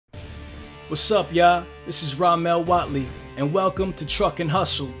What's up, y'all? This is Ramel Watley, and welcome to Truck and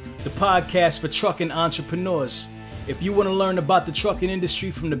Hustle, the podcast for trucking entrepreneurs. If you want to learn about the trucking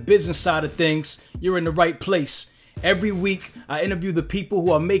industry from the business side of things, you're in the right place. Every week, I interview the people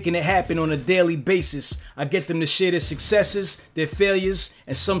who are making it happen on a daily basis. I get them to share their successes, their failures,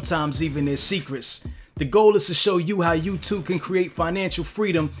 and sometimes even their secrets. The goal is to show you how you too can create financial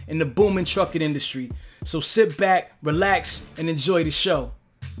freedom in the booming trucking industry. So sit back, relax, and enjoy the show.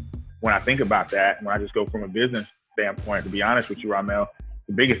 When I think about that, when I just go from a business standpoint, to be honest with you, Ramel,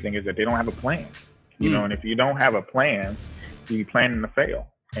 the biggest thing is that they don't have a plan. You know, and if you don't have a plan, you're planning to fail.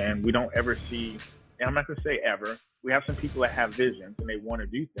 And we don't ever see, and I'm not going to say ever, we have some people that have visions and they want to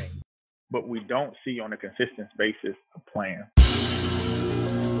do things, but we don't see on a consistent basis a plan.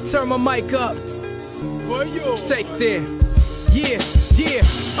 Turn my mic up. Take it there. Yeah.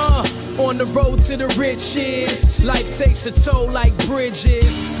 On the road to the riches. Life takes a toll like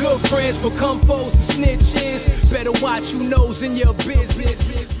bridges. Good friends become foes and snitches. Better watch who knows in your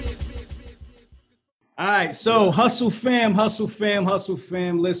business. All right, so hustle fam.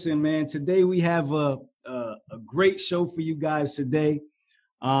 Listen, man, today we have a great show for you guys today.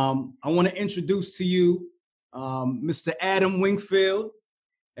 I want to introduce to you Mr. Adam Wingfield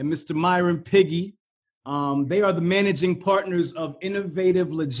and Mr. Myron Piggie. They are the managing partners of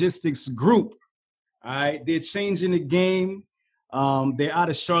Innovative Logistics Group. All right, they're changing the game. They're out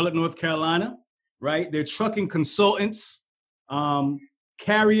of Charlotte, North Carolina, right? They're trucking consultants,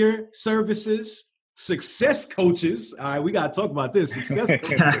 carrier services, success coaches. All right, we got to talk about this. Success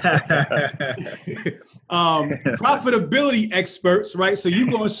coaches. Profitability experts, right? So you're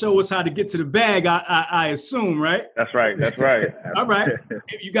going to show us how to get to the bag, I assume, right? That's right. All right.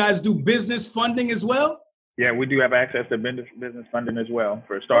 If you guys do business funding as well? Yeah, we do have access to business funding as well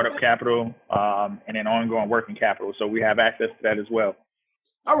for startup capital and then ongoing working capital. So we have access to that as well.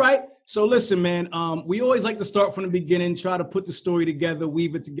 All right. So listen, man, we always like to start from the beginning, try to put the story together,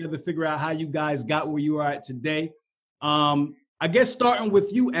 weave it together, figure out how you guys got where you are at today. I guess starting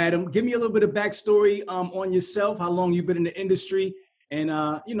with you, Adam, give me a little bit of backstory on yourself, how long you've been in the industry, and,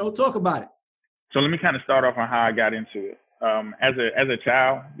 talk about it. So let me kind of start off on how I got into it. As a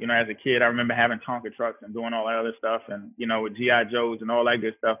child, as a kid, I remember having Tonka trucks and doing all that other stuff and, with G.I. Joes and all that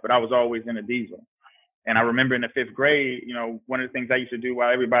good stuff, but I was always in a diesel. And I remember in the fifth grade, one of the things I used to do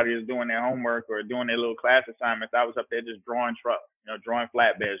while everybody is doing their homework or doing their little class assignments, I was up there just drawing trucks, drawing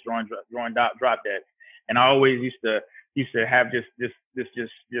flatbeds, drawing drop dead. And I always used to have just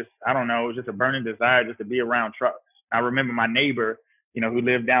I don't know, it was just a burning desire just to be around trucks. I remember my neighbor, who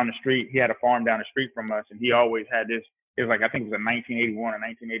lived down the street, he had a farm down the street from us, and he always had this, it was like, I think it was a 1981 or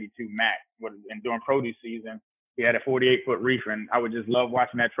 1982 Mack, and during produce season, he had a 48-foot reefer, and I would just love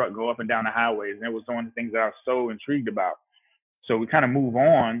watching that truck go up and down the highways. And it was one of the things that I was so intrigued about. So we kind of move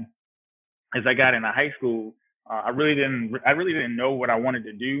on. As I got into high school, I really didn't know what I wanted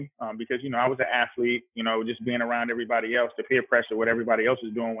to do because, I was an athlete, just being around everybody else, the peer pressure, what everybody else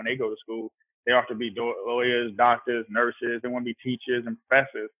is doing when they go to school. They often be lawyers, doctors, nurses. They want to be teachers and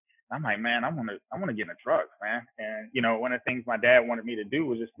professors. I'm like, man, I want to get in a truck, man. And, one of the things my dad wanted me to do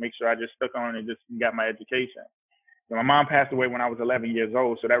was just make sure I just stuck on and just got my education. My mom passed away when I was 11 years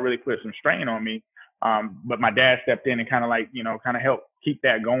old, so that really put some strain on me. But my dad stepped in and kind of helped keep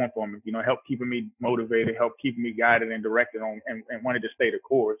that going for me, helped keeping me motivated, helped keeping me guided and directed on and wanted to stay the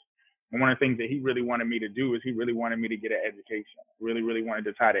course. And one of the things that he really wanted me to do is he really wanted me to get an education, really, really wanted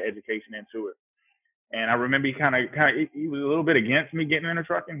to tie the education into it. And I remember he was a little bit against me getting into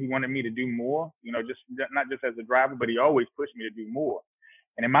trucking. He wanted me to do more, just not just as a driver, but he always pushed me to do more.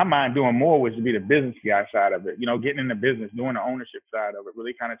 And in my mind, doing more was to be the business guy side of it, getting in the business, doing the ownership side of it,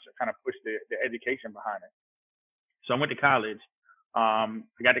 really kind of push the education behind it. So I went to college. I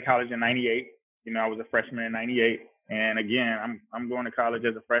got to college in 98. I was a freshman in 98. And again, I'm going to college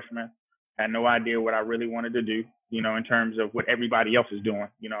as a freshman. Had no idea what I really wanted to do, in terms of what everybody else is doing.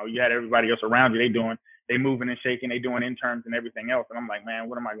 You had everybody else around you, they moving and shaking, they doing interns and everything else. And I'm like, man,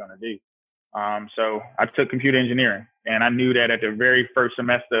 what am I going to do? So I took computer engineering, and I knew that at the very first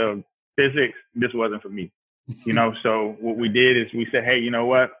semester of physics, this wasn't for me, So what we did is we said, hey, you know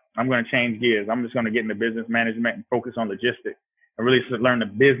what? I'm going to change gears. I'm just going to get into business management and focus on logistics and really learn the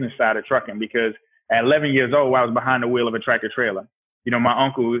business side of trucking, because at 11 years old, I was behind the wheel of a tractor trailer. My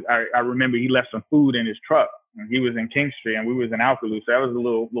uncle, I remember he left some food in his truck, and he was in Kingstree and we was in Alcaloo. So that was a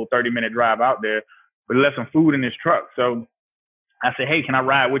little 30-minute drive out there, but he left some food in his truck. So I said, hey, can I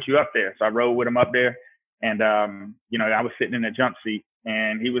ride with you up there? So I rode with him up there, and I was sitting in the jump seat,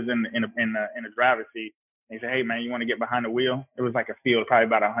 and he was in the driver's seat. And he said, hey man, you want to get behind the wheel? It was like a field, probably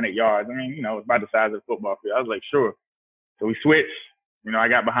about 100 yards. I mean, it's about the size of a football field. I was like, sure. So we switched. You know, I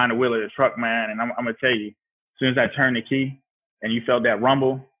got behind the wheel of the truck, man, and I'm gonna tell you, as soon as I turned the key and you felt that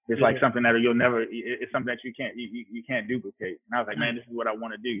rumble, it's like something that you'll never. It's something that you can't duplicate. And I was like, man, this is what I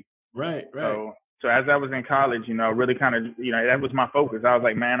want to do. Right. So as I was in college, you know, really kind of, you know, that was my focus. I was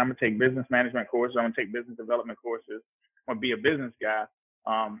like, man, I'm gonna take business management courses. I'm gonna take business development courses. I'm gonna be a business guy.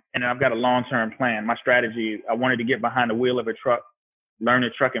 And I've got a long-term plan. My strategy, I wanted to get behind the wheel of a truck, learn the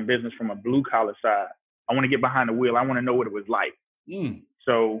trucking business from a blue-collar side. I want to get behind the wheel. I want to know what it was like.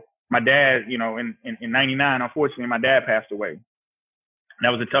 So my dad, you know, in 99, unfortunately, my dad passed away. And that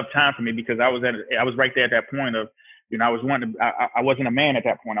was a tough time for me because I was right there at that point of, you know, I wasn't a man at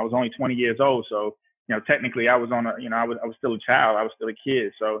that point. I was only 20 years old. So, you know, technically I was I was still a child. I was still a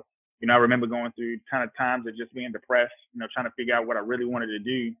kid. So, you know, I remember going through kind of times of just being depressed, you know, trying to figure out what I really wanted to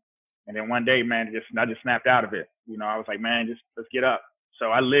do. And then one day, man, I just snapped out of it. You know, I was like, man, let's get up. So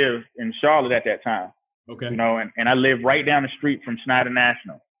I lived in Charlotte at that time. Okay. You know, and I lived right down the street from Schneider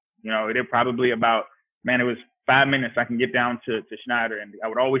National. You know, it probably about, man, it was 5 minutes I can get down to Schneider, and I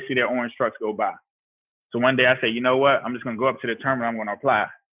would always see their orange trucks go by. So one day I said, you know what, I'm just going to go up to the terminal. I'm going to apply.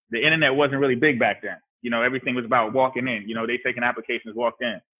 The internet wasn't really big back then. You know, everything was about walking in. You know, they taking applications, walked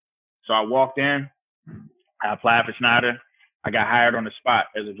in. So I walked in, I applied for Schneider. I got hired on the spot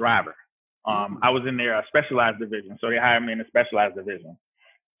as a driver. I was in their specialized division. So they hired me in the specialized division.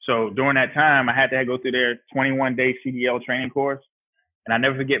 So during that time, I had to go through their 21-day CDL training course. And I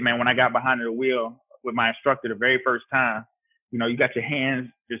never forget, man, when I got behind the wheel with my instructor the very first time, you know, you got your hands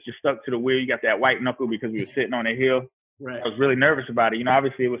just stuck to the wheel. You got that white knuckle because we were sitting on a hill. Right. I was really nervous about it. You know,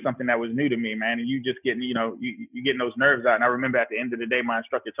 obviously it was something that was new to me, man. And you just getting, you know, you getting those nerves out. And I remember at the end of the day, my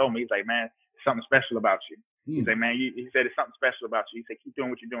instructor told me, he's like, man, there's something special about you. He's like, man, he said, it's something special about you. He said, keep doing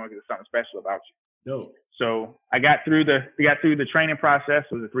what you're doing because there's something special about you. Dope. So I got through the training process.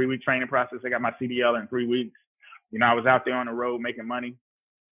 It was a 3-week training process. I got my CDL in 3 weeks. You know, I was out there on the road making money.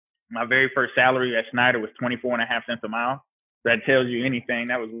 My very first salary at Schneider was 24.5 cents a mile. That tells you anything.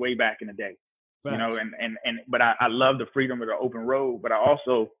 That was way back in the day. Facts. You know, but I love the freedom of the open road. But I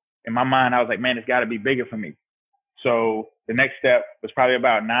also, in my mind, I was like, man, it's got to be bigger for me. So the next step was probably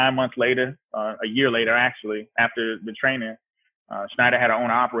about 9 months later, a year later, actually, after the training, Schneider had an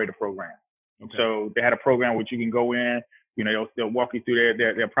owner-operator program. Okay. So they had a program which you can go in, you know, they'll walk you through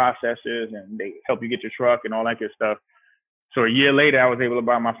their processes and they help you get your truck and all that good stuff. So a year later, I was able to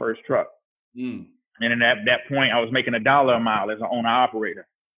buy my first truck. And at that point, I was making $1 a mile as an owner-operator.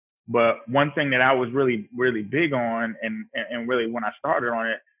 But one thing that I was really, really big on, and really when I started on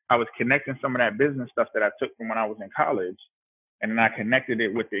it, I was connecting some of that business stuff that I took from when I was in college. And then I connected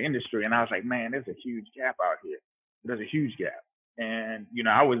it with the industry. And I was like, man, there's a huge gap out here. There's a huge gap. And, you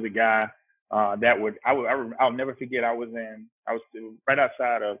know, I was the guy I'll never forget. I was right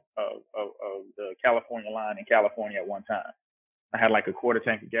outside of the California line in California at one time. I had like a quarter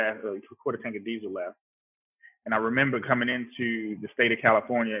tank of gas, a quarter tank of diesel left. And I remember coming into the state of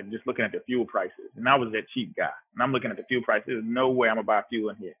California and just looking at the fuel prices. And I was that cheap guy. And I'm looking at the fuel prices. There's no way I'm going to buy fuel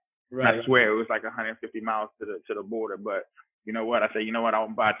in here. Right. I swear it was like 150 miles to the border. But you know what? I said, you know what? I'll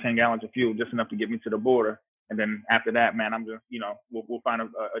buy 10 gallons of fuel just enough to get me to the border. And then after that, man, I'm just, you know, we'll find a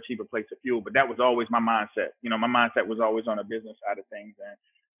cheaper place to fuel. But that was always my mindset. You know, my mindset was always on the business side of things. And,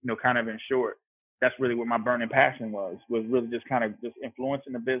 you know, kind of in short, that's really what my burning passion was really just kind of just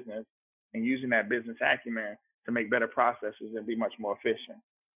influencing the business and using that business acumen to make better processes and be much more efficient.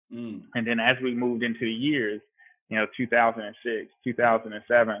 And then as we moved into the years, you know, 2006,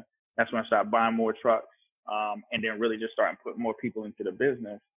 2007, that's when I started buying more trucks, and then really just starting to put more people into the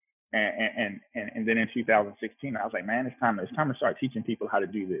business. And then in 2016, I was like, man, it's time to start teaching people how to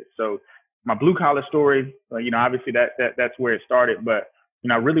do this. So my blue collar story, you know, obviously that's where it started, but you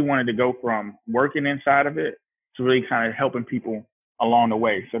know, I really wanted to go from working inside of it to really kind of helping people along the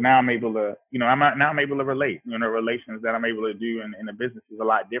way. So now I'm able to, you know, I'm able to relate. You know, relations that I'm able to do in the business is a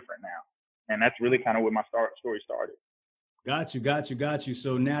lot different now, and that's really kind of where my story started. Got you.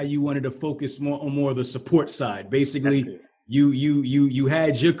 So now you wanted to focus more of the support side. Basically, you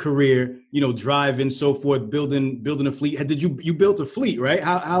had your career, you know, driving, so forth, building a fleet. Did you built a fleet, right?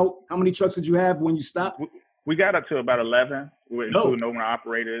 How many trucks did you have when you stopped? We got up to about 11 with including owner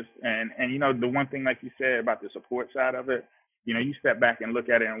operators. And, you know, the one thing, like you said, about the support side of it, you know, you step back and look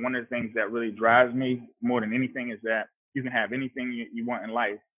at it. And one of the things that really drives me more than anything is that you can have anything you want in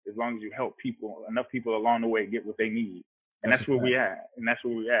life as long as you help enough people along the way get what they need. And that's where we at. And that's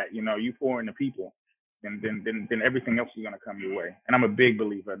where we're at. You know, you pour into people, and then everything else is going to come your way. And I'm a big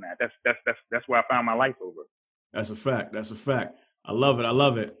believer in that. That's where I found my life over. That's a fact. I love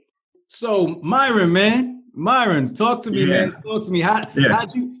it. So Myron, talk to me, man. Talk to me.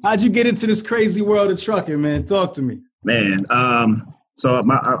 How'd you get into this crazy world of trucking, man? Talk to me. Man, So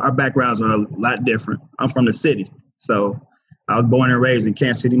our backgrounds are a lot different. I'm from the city, so I was born and raised in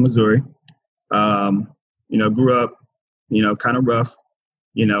Kansas City, Missouri. Grew up, kind of rough.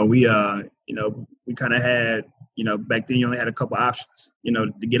 We kind of had, back then you only had a couple options,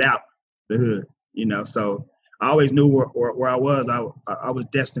 to get out the hood. So I always knew where I was. I was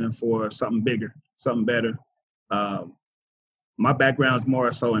destined for something bigger, something better. My background is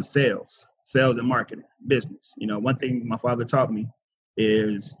more so in sales and marketing, business. One thing my father taught me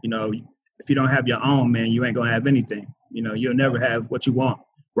is, if you don't have your own, man, you ain't gonna have anything. You'll never have what you want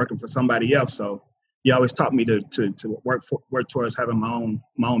working for somebody else. So he always taught me to work towards having my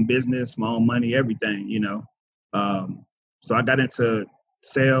own business, my own money, everything. So I got into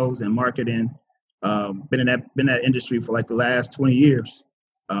sales and marketing. Been in that industry for like the last 20 years.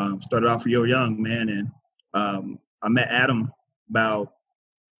 Started off real young, man, and I met Adam about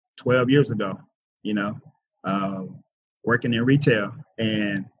 12 years ago. Working in retail,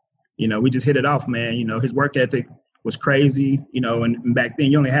 and we just hit it off, man. His work ethic was crazy. And back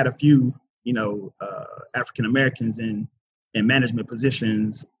then you only had a few, African Americans in management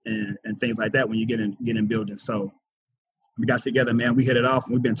positions and things like that when you get in buildings. So we got together, man. We hit it off,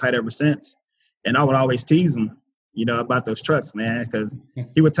 and we've been tight ever since. And I would always tease him, about those trucks, man, because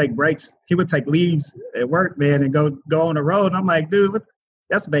he would take breaks. He would take leaves at work, man, and go on the road. And I'm like, dude,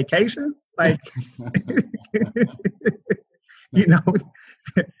 that's a vacation? Like,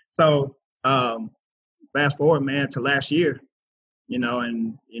 So fast forward, man, to last year,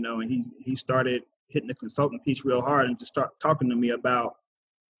 and he started hitting the consultant piece real hard and just start talking to me about,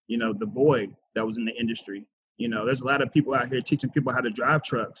 the void that was in the industry. There's a lot of people out here teaching people how to drive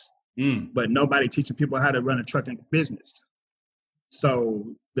trucks, but nobody teaching people how to run a trucking business. So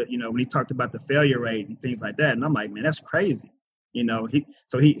when he talked about the failure rate and things like that, and I'm like, man, that's crazy. He knew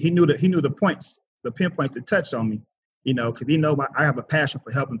the points, the pinpoints to touch on me, because I have a passion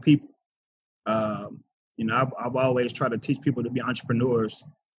for helping people. I've always tried to teach people to be entrepreneurs,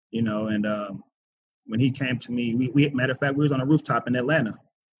 and when he came to me, we matter of fact, we was on a rooftop in Atlanta.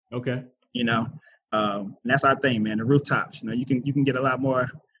 Okay. And that's our thing, man, the rooftops. You can get a lot more,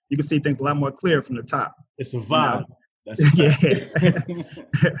 you can see things a lot more clear from the top. It's a vibe. That's yeah.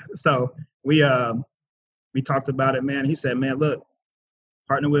 So we talked about it, man. He said, man, look,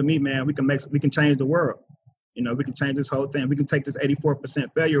 partner with me, man, we can change the world. We can change this whole thing. We can take this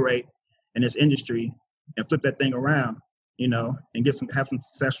 84% failure rate in this industry and flip that thing around, and have some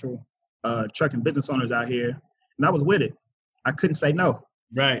successful trucking business owners out here. And I was with it. I couldn't say no.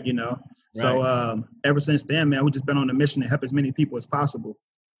 Right. So ever since then, man, we've just been on a mission to help as many people as possible.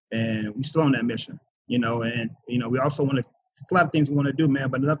 And we're still on that mission, and we also want to, a lot of things we want to do, man,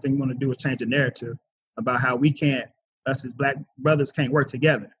 but another thing we want to do is change the narrative about how us as Black brothers can't work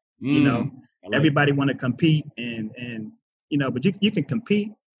together. Everybody want to compete and but you can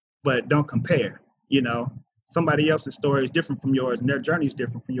compete, but don't compare. Somebody else's story is different from yours and their journey is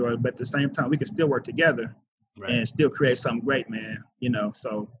different from yours, but at the same time, we can still work together and still create something great, man.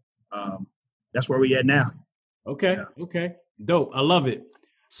 So that's where we at now. Okay. Yeah. Okay. Dope. I love it.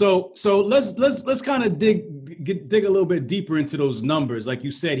 So let's kind of dig a little bit deeper into those numbers. Like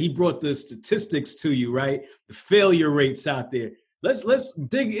you said, he brought the statistics to you, right? The failure rates out there. Let's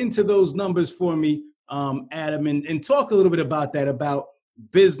dig into those numbers for me, Adam, and talk a little bit about that, about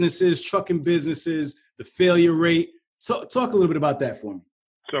businesses, trucking businesses, the failure rate. So talk a little bit about that for me.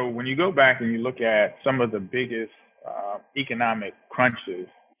 So when you go back and you look at some of the biggest economic crunches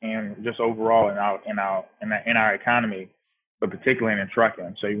and just overall in our economy, but particularly in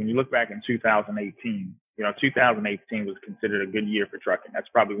trucking. So when you look back in 2018, 2018 was considered a good year for trucking. That's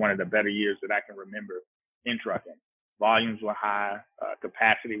probably one of the better years that I can remember in trucking. Volumes were high,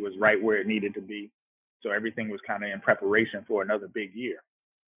 capacity was right where it needed to be. So everything was kind of in preparation for another big year.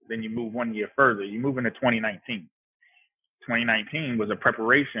 Then you move 1 year further, you move into 2019. 2019 was a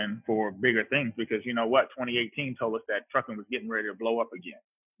preparation for bigger things because 2018 told us that trucking was getting ready to blow up again.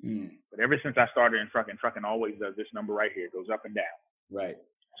 But ever since I started in trucking always does this number right here. It goes up and down. Right.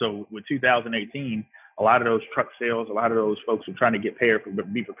 So with 2018, a lot of those truck sales, a lot of those folks were trying to be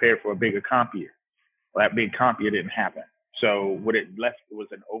prepared for a bigger comp year. Well, that big comp year didn't happen. So what it left was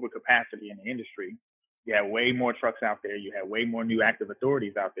an overcapacity in the industry. You had way more trucks out there. You had way more new active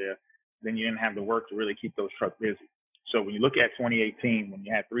authorities out there. Then you didn't have the work to really keep those trucks busy. So when you look at 2018, when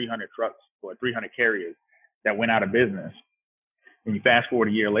you had 300 trucks or 300 carriers that went out of business, and you fast forward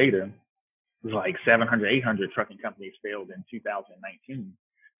a year later, it was like 700, 800 trucking companies failed in 2019.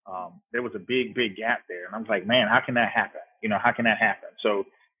 There was a big gap there. And I was like, man, how can that happen? How can that happen? So,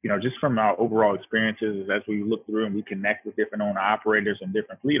 just from our overall experiences, as we look through and we connect with different owner operators and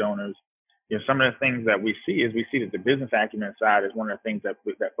different fleet owners, some of the things that we see that the business acumen side is one of the things that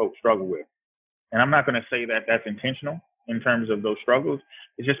folks struggle with. And I'm not going to say that that's intentional in terms of those struggles.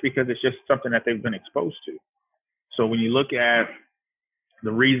 It's just because it's just something that they've been exposed to. So when you look at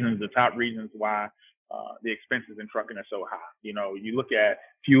the top reasons why the expenses in trucking are so high, you look at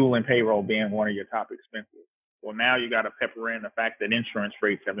fuel and payroll being one of your top expenses. Well, now you got to pepper in the fact that insurance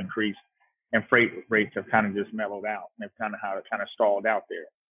rates have increased and freight rates have kind of just mellowed out. And they've kind of stalled out there.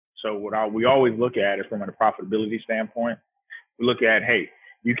 So what we always look at is from a profitability standpoint, we look at, hey,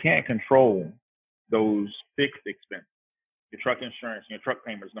 you can't control those fixed expenses. Your truck insurance and your truck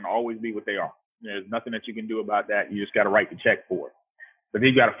payment is going to always be what they are. There's nothing that you can do about that. You just got to write the check for it. But then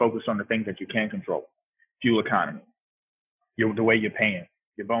you got to focus on the things that you can control. Fuel economy, the way you're paying,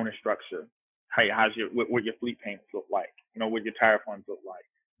 your bonus structure, what your fleet payments look like, what your tire funds look like.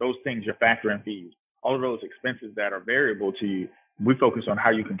 Those things, your factoring fees, all of those expenses that are variable to you, we focus on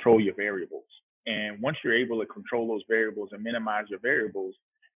how you control your variables. And once you're able to control those variables and minimize your variables,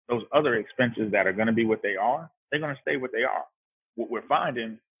 those other expenses that are going to be what they are, they're going to stay what they are. What we're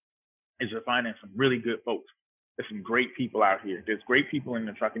finding is we're finding some really good folks. There's some great people out here. There's great people in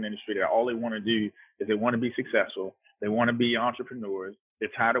the trucking industry that all they want to do is they want to be successful. They want to be entrepreneurs. They're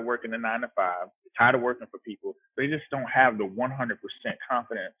tired of working the 9 to 5. They're tired of working for people. They just don't have the 100%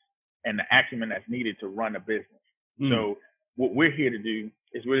 confidence and the acumen that's needed to run a business. So what we're here to do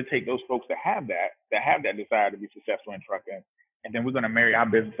is really take those folks that have that desire to be successful in trucking, and then we're going to marry our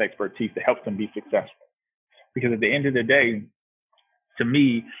business expertise to help them be successful. Because at the end of the day, to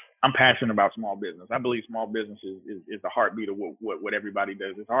me, I'm passionate about small business. I believe small business is the heartbeat of what everybody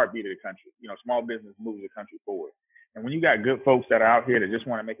does. It's the heartbeat of the country. Small business moves the country forward. And when you got good folks that are out here that just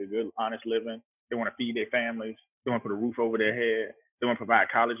want to make a good, honest living, they want to feed their families, they want to put a roof over their head, they want to provide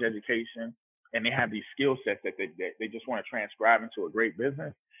college education, and they have these skill sets that they just want to transcribe into a great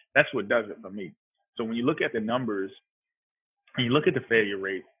business, that's what does it for me. So when you look at the numbers and you look at the failure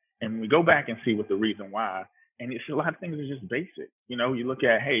rate, and we go back and see what the reason why, and it's a lot of things are just basic. You look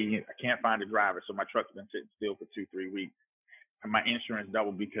at, hey, I can't find a driver, so my truck's been sitting still for 2-3 weeks. And my insurance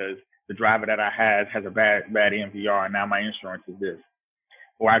doubled because the driver that I had has a bad MVR, and now my insurance is this.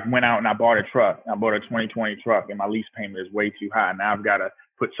 Or I went out and I bought a truck. I bought a 2020 truck, and my lease payment is way too high. Now I've got to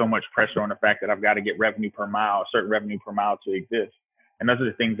put so much pressure on the fact that I've got to get revenue per mile, a certain revenue per mile to exist. And those are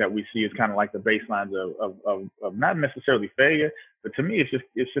the things that we see as kind of like the baselines of not necessarily failure, but to me, it's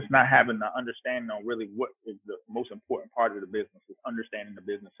just not having the understanding on really what is the most important part of the business, is understanding the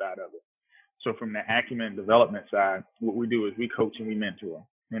business side of it. So from the acumen development side, what we do is we coach and we mentor.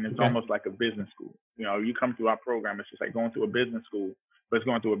 And it's almost like a business school. You come through our program, it's just like going to a business school, but it's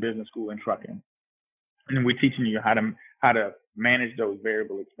going to a business school in trucking. And then we're teaching you how to manage those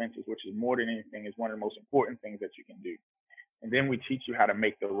variable expenses, which is more than anything is one of the most important things that you can do. And then we teach you how to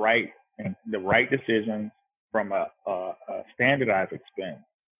make the right decisions from a standardized expense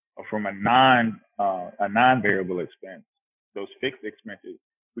or from a non-variable expense, those fixed expenses.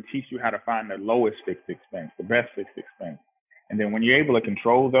 We teach you how to find the lowest fixed expense, the best fixed expense. And then when you're able to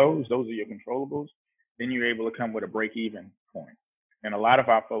control those are your controllables, then you're able to come with a break-even point. And a lot of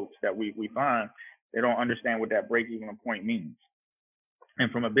our folks that we find, they don't understand what that break-even point means. And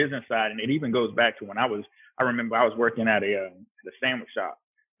from a business side, and it even goes back to when I remember I was working at a sandwich shop,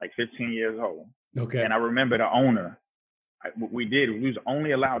 like 15 years old. Okay. And I remember the owner, what we did, we was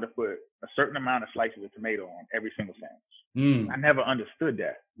only allowed to put a certain amount of slices of tomato on every single sandwich. I never understood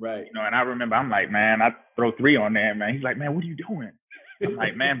that. Right. And I remember, I'm like, man, I throw 3 on there, man. He's like, man, what are you doing? I'm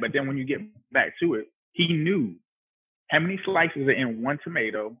like, man, but then when you get back to it, he knew how many slices are in one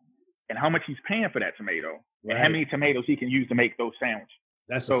tomato and how much he's paying for that tomato and how many tomatoes he can use to make those sandwiches.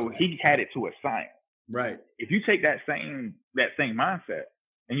 So he had it to a science. Right. If you take that same mindset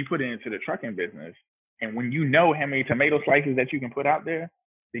and you put it into the trucking business, and when you know how many tomato slices that you can put out there,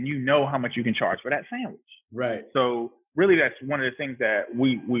 then you know how much you can charge for that sandwich. Right. So really, that's one of the things that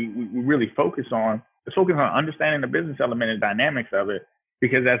we really focus on. Is focus on understanding the business element and dynamics of it.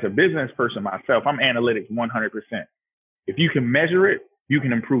 Because as a business person myself, I'm analytics 100%. If you can measure it, you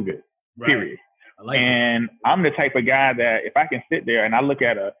can improve it. Right. Period. And I'm the type of guy that if I can sit there and I look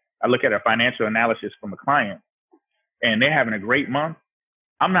at a financial analysis from a client and they're having a great month,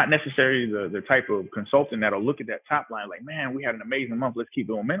 I'm not necessarily the type of consultant that'll look at that top line like, man, we had an amazing month. Let's keep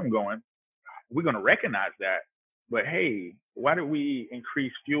the momentum going. We're going to recognize that. But hey, why did we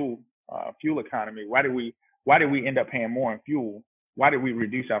increase fuel economy? Why did we end up paying more in fuel? Why did we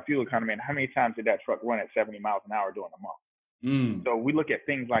reduce our fuel economy? And how many times did that truck run at 70 miles an hour during the month? So we look at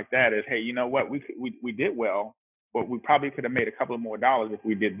things like that as, hey, you know what? We did well, but we probably could have made a couple of more dollars if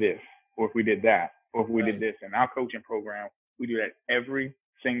we did this, or if we did that, or if we did this. In our coaching program, we do that every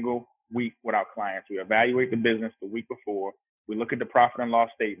single week with our clients. We evaluate the business the week before. We look at the profit and loss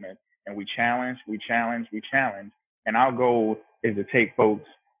statement, and we challenge. And our goal is to take folks,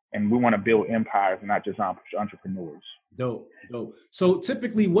 and we want to build empires, not just entrepreneurs. Dope. So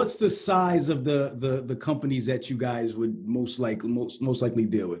typically, what's the size of the companies that you guys would most likely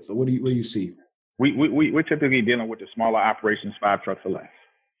deal with? Or what do you see? We're typically dealing with the smaller operations, 5 trucks or less.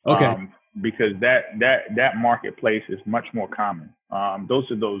 Okay. Because that marketplace is much more common. Those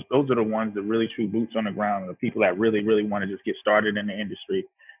are the ones that really true boots on the ground, the people that really, really want to just get started in the industry.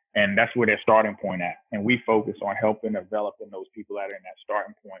 And that's where their starting point at. And we focus on helping developing those people that are in that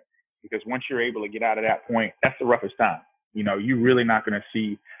starting point. Because once you're able to get out of that point, that's the roughest time. You're really not going to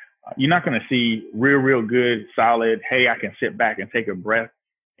see, real good, solid, hey, I can sit back and take a breath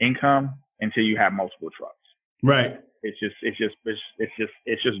income until you have multiple trucks. Right. It's just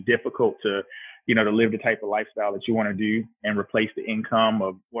difficult to, to live the type of lifestyle that you want to do and replace the income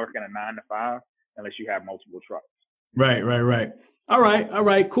of working a 9 to 5 unless you have multiple trucks. Right. All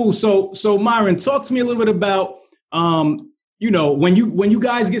right, cool. So Myron, talk to me a little bit about, when you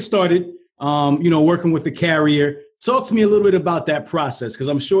guys get started, working with the carrier, talk to me a little bit about that process. Cause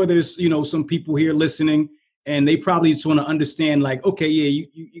I'm sure there's, some people here listening and they probably just want to understand like, okay, yeah,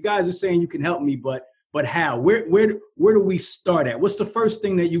 you guys are saying you can help me, but how, where do we start at? What's the first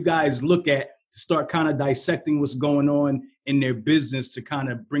thing that you guys look at to start kind of dissecting what's going on in their business to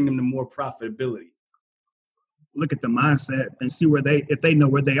kind of bring them to more profitability? Look at the mindset and see if they know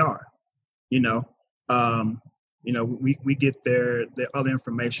where they are. We get their other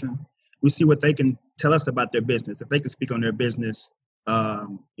information. We see what they can tell us about their business. If they can speak on their business,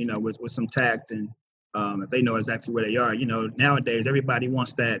 with some tact, and if they know exactly where they are. Nowadays everybody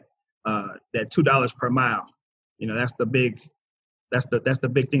wants that $2 per mile. That's the big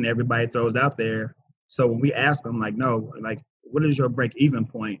thing that everybody throws out there. So when we ask them, no, what is your break even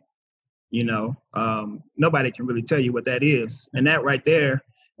point? Nobody can really tell you what that is. And that right there,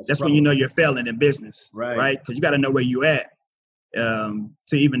 that's when you're failing in business, right? Because you got to know where you at to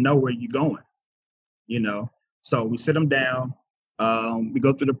even know where you're going, So we sit them down, we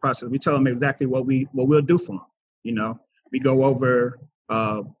go through the process. We tell them exactly what we'll do for them. We go over,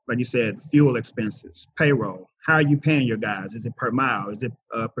 like you said, fuel expenses, payroll. How are you paying your guys? Is it per mile? Is it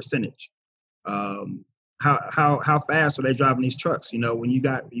a percentage? How fast are they driving these trucks? When you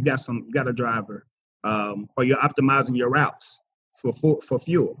got a driver, or you're optimizing your routes for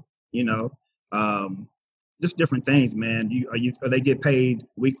fuel. Just different things, man. Are they get paid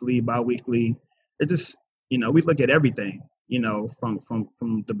weekly, bi-weekly? It just we look at everything, from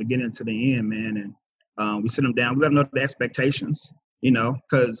the beginning to the end, man. And we sit them down. We let them know the expectations,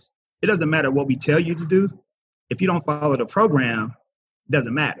 because it doesn't matter what we tell you to do. If you don't follow the program, it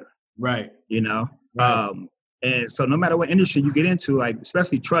doesn't matter. Right. Right. And so no matter what industry you get into,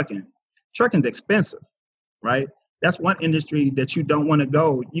 especially trucking's expensive, right? That's one industry that you don't want to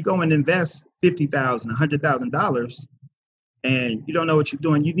go. You go and invest $50,000, $100,000, and you don't know what you're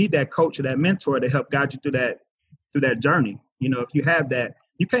doing. You need that coach or that mentor to help guide you through that journey. If you have that,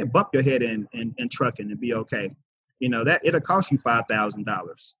 you can't bump your head in trucking and be okay. That it'll cost you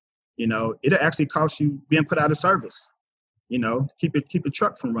 $5,000. It'll actually cost you being put out of service. Keep the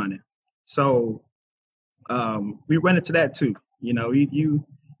truck from running. So we run into that too. You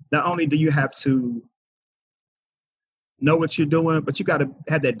not only do you have to know what you're doing, but you got to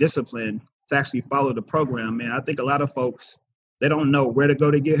have that discipline to actually follow the program, man. I think a lot of folks, they don't know where to go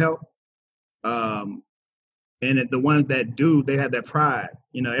to get help. And the ones that do, they have that pride.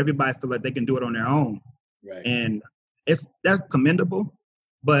 Everybody feel like they can do it on their own. Right. And that's commendable.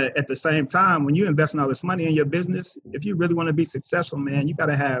 But at the same time, when you invest in all this money in your business, if you really want to be successful, man, you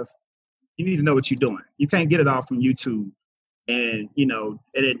need to know what you're doing. You can't get it all from YouTube. And, and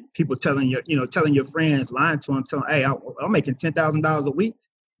then people telling your friends, lying to them, telling, hey, I'm making $10,000 a week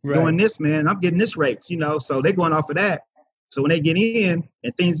doing this, man. I'm getting this rates, so they're going off of that. So when they get in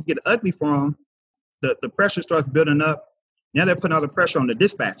and things get ugly for them, the pressure starts building up. Now they're putting all the pressure on the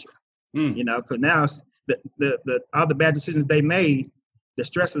dispatcher, because now it's all the bad decisions they made, the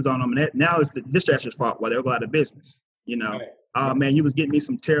stress is on them. And now it's the dispatcher's fault while they'll go out of business, Right. Oh, man, you was getting me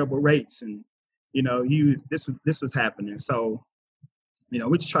some terrible rates, and this was happening. So,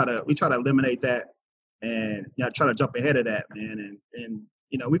 we try to eliminate that, and try to jump ahead of that, man. And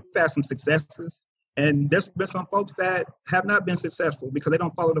we've had some successes, and there's been some folks that have not been successful because they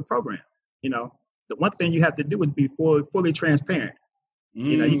don't follow the program. The one thing you have to do is be fully transparent.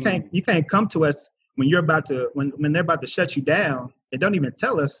 You can't come to us when you're about to when they're about to shut you down and don't even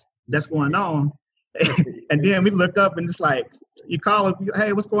tell us that's going on. And then we look up and it's like, you call,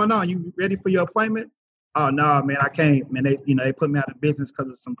 hey, what's going on? You ready for your appointment? oh no, man, I can't, man. They put me out of business because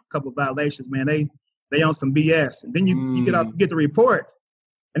of some couple violations, man. They on some BS. And then you get the report,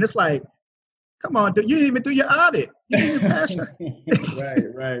 and it's like, come on, dude, you didn't even do your audit. You didn't even pass your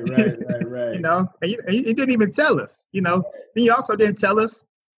right. You know, and you didn't even tell us. You know, then you also didn't tell us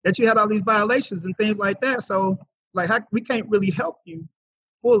that you had all these violations and things like that. So, like, we can't really help you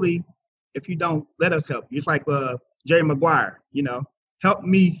fully if you don't let us help you. It's like Jerry Maguire, you know, help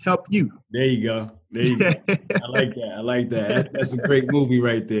me help you. There you go. I like that. That's a great movie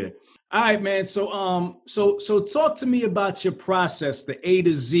right there. All right, man. So talk to me about your process, the A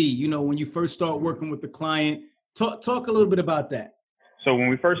to Z, you know, when you first start working with the client. Talk a little bit about that. So when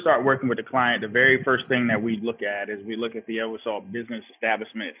we first start working with the client, the very first thing that we look at is we look at the overall business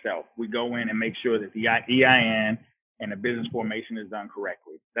establishment itself. We go in and make sure that the EIN and the business formation is done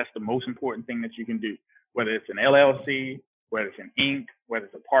correctly. That's the most important thing that you can do. Whether it's an LLC, whether it's an Inc., whether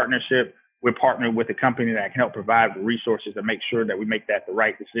it's a partnership, we're partnering with a company that can help provide the resources to make sure that we make that the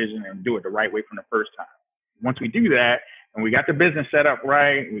right decision and do it the right way from the first time. Once we do that, and we got the business set up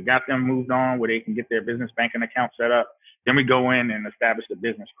right, we got them moved on where they can get their business banking account set up, then we go in and establish the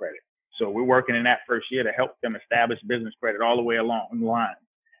business credit. So we're working in that first year to help them establish business credit all the way along the line.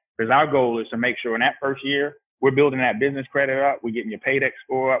 Because our goal is to make sure in that first year, we're building that business credit up, we're getting your paydex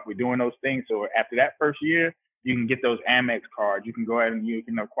score up, we're doing those things. So after that first year, you can get those Amex cards, you can go ahead and you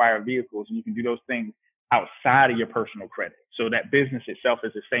can acquire vehicles, and you can do those things outside of your personal credit. So that business itself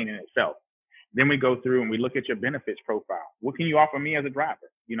is sustaining itself. Then we go through and we look at your benefits profile. What can you offer me as a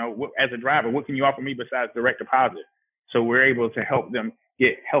driver? You know, as a driver, what can you offer me besides direct deposit? So we're able to help them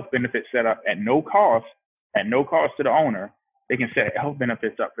get health benefits set up at no cost to the owner. They can set health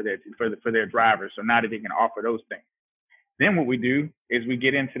benefits up for their drivers. So now that they can offer those things. Then what we do is we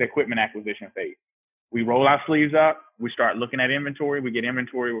get into the equipment acquisition phase. We roll our sleeves up. We start looking at inventory. We get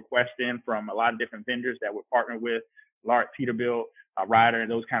inventory requests in from a lot of different vendors that we're partnered with, Lark, Peterbilt, Ryder,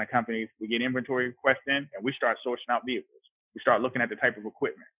 and those kind of companies. We get inventory requests in, and we start sourcing out vehicles. We start looking at the type of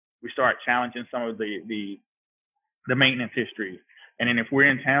equipment. We start challenging some of the maintenance histories. And then if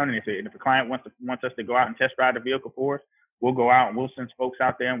we're in town and if a client wants us to go out and test drive the vehicle for us, we'll go out and we'll send folks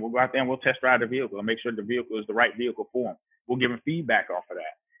out there and we'll go out there and we'll test drive the vehicle and make sure the vehicle is the right vehicle for them. We'll give them feedback off of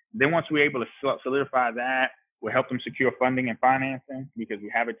that. Then once we're able to solidify that, we'll help them secure funding and financing because we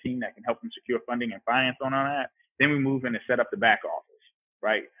have a team that can help them secure funding and finance on that. Then we move in to set up the back office,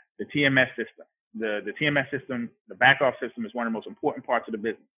 right? The TMS system. The TMS system, the back office system is one of the most important parts of the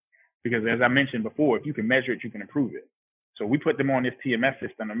business because as I mentioned before, if you can measure it, you can improve it. So we put them on this TMS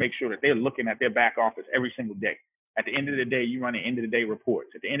system to make sure that they're looking at their back office every single day. At the end of the day, you run the end of the day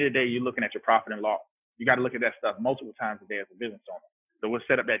reports. At the end of the day, you're looking at your profit and loss. You got to look at that stuff multiple times a day as a business owner. So we'll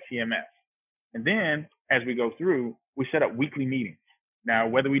set up that TMS. And then as we go through, we set up weekly meetings. Now,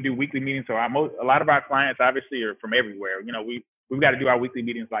 whether we do weekly meetings, so a lot of our clients obviously are from everywhere. You know, we've got to do our weekly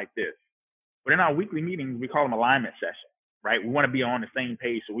meetings like this. But in our weekly meetings, we call them alignment sessions, right? We want to be on the same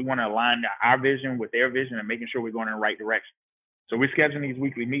page. So we want to align our vision with their vision and making sure we're going in the right direction. So we're scheduling these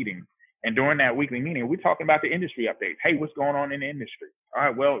weekly meetings. And during that weekly meeting, we're talking about the industry updates. Hey, what's going on in the industry? All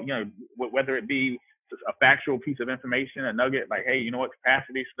right, well, you know, whether it be a factual piece of information, a nugget like, hey, you know what,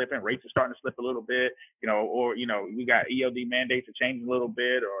 capacity is slipping, rates are starting to slip a little bit, you know, or, you know, we got ELD mandates are changing a little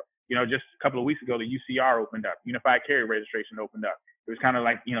bit, or, you know, just a couple of weeks ago, the UCR opened up, Unified Carrier Registration opened up. It was kind of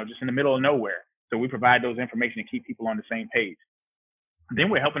like, you know, just in the middle of nowhere. So we provide those information to keep people on the same page. Then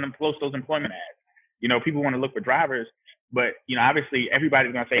we're helping them post those employment ads. You know, people want to look for drivers, but, you know, obviously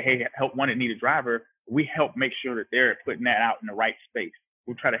everybody's going to say, hey, help wanted, need a driver. We help make sure that they're putting that out in the right space.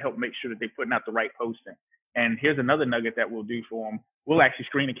 We'll try to help make sure that they're putting out the right posting. And here's another nugget that we'll do for them. We'll actually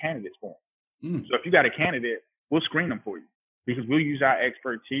screen the candidates for them. So if you got a candidate, we'll screen them for you because we'll use our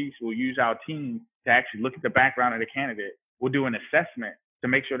expertise. We'll use our team to actually look at the background of the candidate. We'll do an assessment to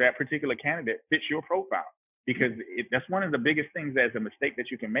make sure that particular candidate fits your profile because that's one of the biggest things as a mistake that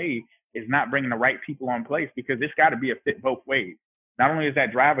you can make is not bringing the right people on place because it's got to be a fit both ways. Not only is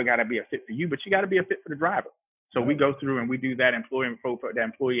that driver got to be a fit for you, but you got to be a fit for the driver. So we go through and we do that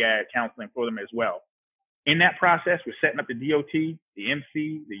employee ad counseling for them as well. In that process, we're setting up the DOT, the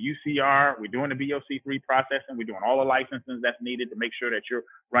MC, the UCR. We're doing the BOC3 processing. We're doing all the licenses that's needed to make sure that you're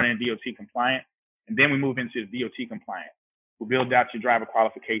running DOT compliant. And then we move into the DOT compliant. We build out your driver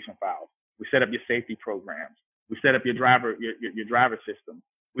qualification files. We set up your safety programs. We set up your driver system.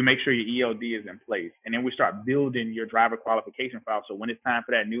 We make sure your ELD is in place. And then we start building your driver qualification file. So when it's time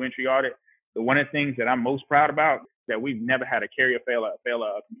for that new entry audit, one of the things that I'm most proud about is that we've never had a carrier fail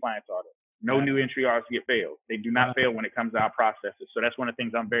a compliance audit. No new entry audits get failed. They do not fail when it comes to our processes. So that's one of the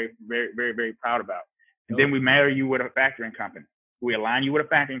things I'm very, very, very, very proud about. And then we marry you with a factoring company. We align you with a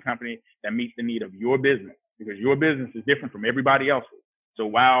factoring company that meets the need of your business, because your business is different from everybody else's. So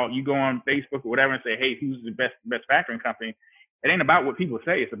while you go on Facebook or whatever and say, hey, who's the best factoring company? It ain't about what people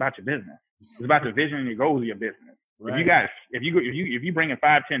say. It's about your business. It's about the vision and your goals of your business. Right. If you bring in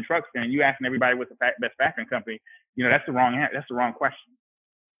 5-10 trucks and you asking everybody what's the best factoring company, that's the wrong question.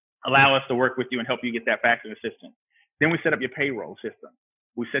 Allow us to work with you and help you get that factoring assistance. Then we set up your payroll system.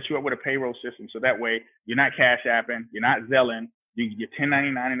 We set you up with a payroll system, so that way you're not cash apping, you're not Zelling, you're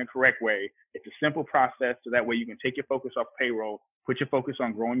 1099 in the correct way. It's a simple process, so that way you can take your focus off payroll, put your focus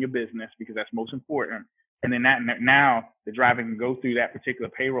on growing your business, because that's most important. And then now the driver can go through that particular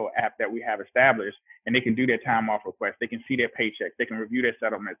payroll app that we have established, and they can do their time off requests. They can see their paychecks. They can review their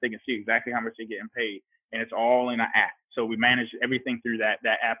settlements. They can see exactly how much they're getting paid, and it's all in an app. So we manage everything through that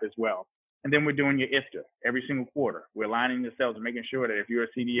app as well. And then we're doing your IFTA every single quarter. We're aligning yourselves and making sure that if you're a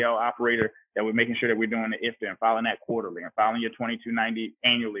CDL operator, that we're making sure that we're doing the IFTA and filing that quarterly and filing your 2290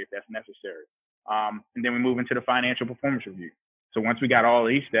 annually if that's necessary. And then we move into the financial performance review. So once we got all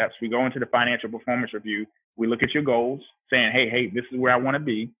these steps, we go into the financial performance review. We look at your goals, saying, hey, this is where I want to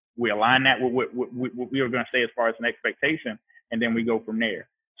be. We align that with what we are going to say as far as an expectation, and then we go from there.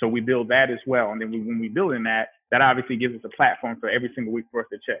 So we build that as well. And then when we build in that obviously gives us a platform for every single week for us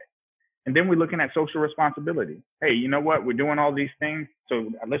to check. And then we're looking at social responsibility. Hey, you know what? We're doing all these things. So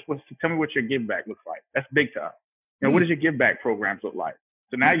tell me what your give back looks like. That's big to us. What does your give back programs look like?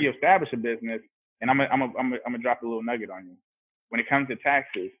 So now you establish a business, and I'm gonna drop a little nugget on you. When it comes to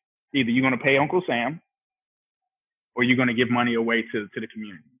taxes, either you're gonna pay Uncle Sam, or you're gonna give money away to the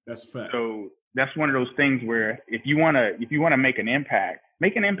community. That's a fact. So that's one of those things where if you wanna make an impact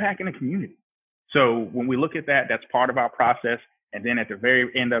in the community. So when we look at that, that's part of our process. And then at the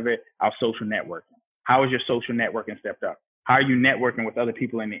very end of it, our social networking. How is your social networking stepped up? How are you networking with other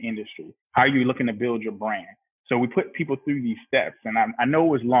people in the industry? How are you looking to build your brand? So we put people through these steps. And I know it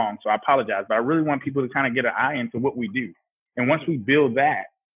was long, so I apologize, but I really want people to kind of get an eye into what we do. And once we build that,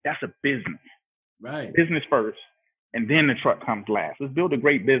 that's a business. Right. Business first, and then the truck comes last. Let's build a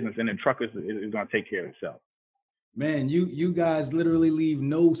great business, and the truck is going to take care of itself. Man, you guys literally leave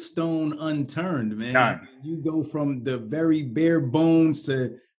no stone unturned, man. None. You go from the very bare bones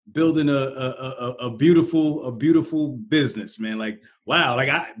to building a beautiful business, man. Like, wow, like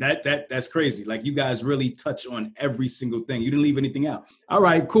that's crazy. Like, you guys really touch on every single thing. You didn't leave anything out. All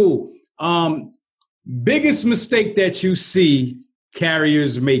right, cool. Biggest mistake that you see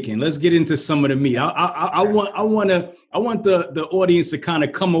carriers making. Let's get into some of the meat. I want the audience to kind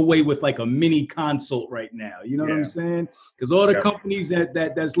of come away with like a mini consult right now. You know what I'm saying? Because all the companies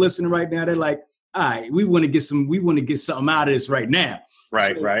that's listening right now, they're like, all right, we want to get something out of this right now.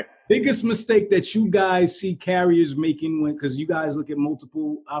 Right, so, right. Biggest mistake that you guys see carriers making because you guys look at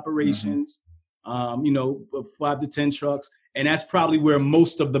multiple operations, 5 to 10 trucks, and that's probably where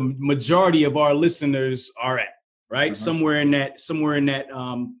most of the majority of our listeners are at. Right. Somewhere in that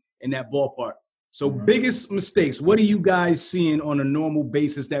ballpark. So biggest mistakes. What are you guys seeing on a normal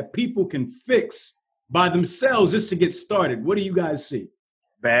basis that people can fix by themselves just to get started? What do you guys see?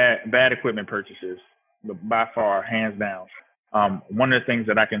 Bad equipment purchases, by far, hands down. One of the things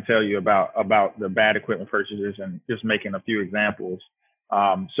that I can tell you about the bad equipment purchases, and just making a few examples.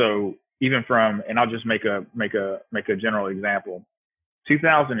 So even and I'll just make a general example.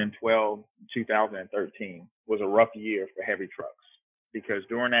 2012, 2013 was a rough year for heavy trucks, because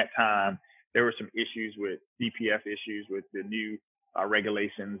during that time, there were some issues with DPF issues with the new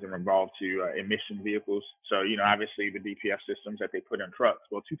regulations in regard to emission vehicles. So, obviously the DPF systems that they put in trucks.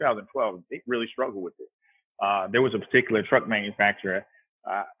 Well, 2012, they really struggled with it. There was a particular truck manufacturer.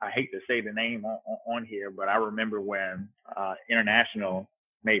 I hate to say the name on here, but I remember when International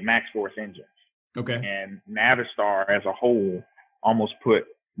made Max Force engines. Okay. And Navistar as a whole almost put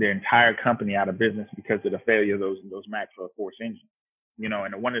their entire company out of business because of the failure of those Max Force engines.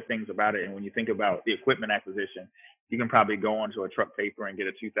 And one of the things about it, and when you think about the equipment acquisition, you can probably go onto a truck paper and get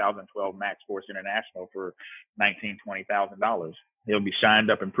a 2012 Max Force International for $19,000-$20,000. It'll be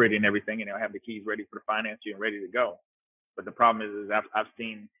shined up and pretty and everything, and they'll have the keys ready for the financing and ready to go. But the problem is I've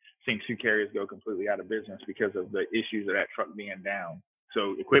seen 2 carriers go completely out of business because of the issues of that truck being down.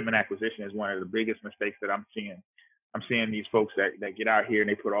 So equipment acquisition is one of the biggest mistakes that I'm seeing. I'm seeing these folks that get out here and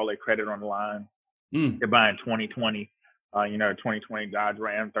they put all their credit on the line. They're buying 2020 Dodge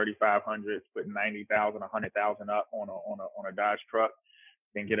Ram 3500, putting 90,000, 100,000 up on a Dodge truck,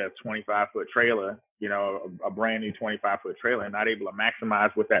 then get a 25-foot trailer, a brand new 25-foot trailer, and not able to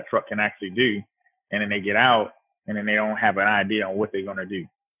maximize what that truck can actually do. And then they get out and then they don't have an idea on what they're going to do.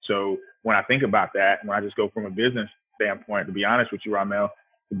 So when I think about that, when I just go from a business standpoint, to be honest with you, Ramel,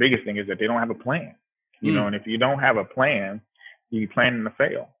 the biggest thing is that they don't have a plan. And if you don't have a plan, you're planning to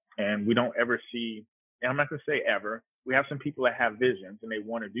fail. And we don't ever see, and I'm not going to say ever, we have some people that have visions and they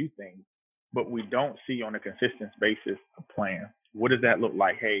want to do things, but we don't see on a consistent basis a plan. What does that look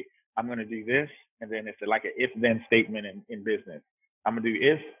like? Hey, I'm going to do this. And then it's like an if-then statement in business. I'm going to do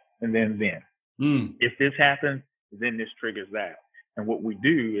if and then. If this happens, then this triggers that. And what we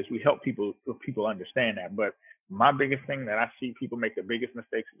do is we help people understand that. But my biggest thing that I see people make the biggest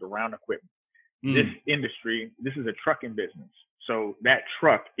mistakes is around equipment. This industry, this is a trucking business. So that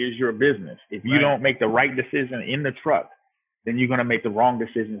truck is your business. If you don't make the right decision in the truck, then you're going to make the wrong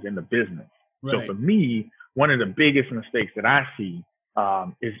decisions in the business. Right. So for me, one of the biggest mistakes that I see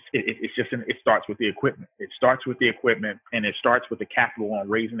is it starts with the equipment. It starts with the equipment, and it starts with the capital on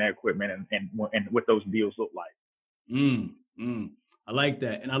raising that equipment and what those deals look like. I like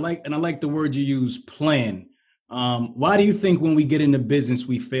that, and I like the word you use, plan. Why do you think when we get into business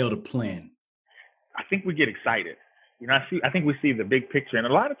we fail to plan? I think we get excited. I think we see the big picture, and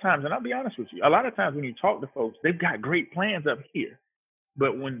a lot of times, and I'll be honest with you, a lot of times when you talk to folks, they've got great plans up here,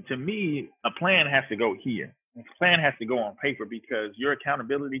 but to me, a plan has to go here. A plan has to go on paper because your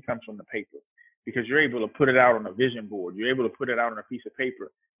accountability comes from the paper, because you're able to put it out on a vision board. You're able to put it out on a piece of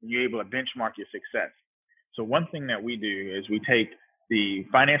paper, and you're able to benchmark your success. So one thing that we do is we take the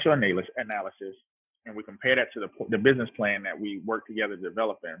financial analysis and we compare that to the business plan that we work together to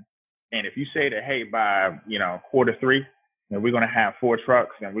develop in. And if you say that, hey, by quarter 3, and we're going to have 4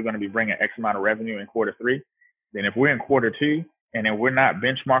 trucks and we're going to be bringing X amount of revenue in quarter 3, then if we're in quarter 2 and then we're not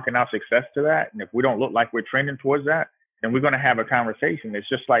benchmarking our success to that, and if we don't look like we're trending towards that, then we're going to have a conversation. It's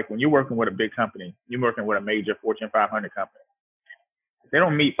just like when you're working with a big company, you're working with a major Fortune 500 company. If they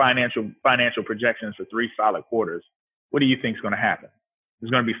don't meet financial projections for 3 solid quarters, what do you think is going to happen?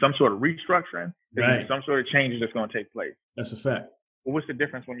 There's going to be some sort of restructuring. There's going to be some sort of changes that's going to take place. That's a fact. Well, what's the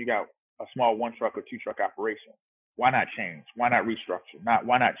difference when you got a small 1-truck or 2-truck operation? Why not change? Why not restructure?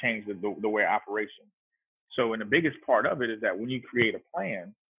 Why not change the way operation? So, and the biggest part of it is that when you create a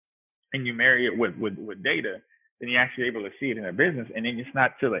plan and you marry it with data, then you're actually able to see it in a business. And then it's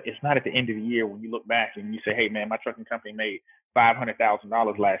not at the end of the year when you look back and you say, hey man, my trucking company made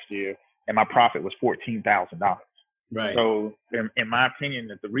 $500,000 last year and my profit was $14,000. Right. So in my opinion,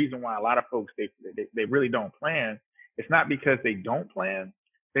 that the reason why a lot of folks, they really don't plan, it's not because they don't plan.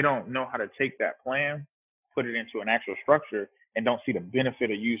 They don't know how to take that plan, put it into an actual structure, and don't see the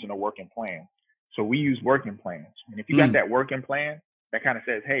benefit of using a working plan. So we use working plans. And if you got that working plan that kind of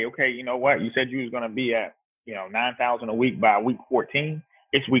says, hey, okay, you know what? You said you was going to be at, 9,000 a week by week 14.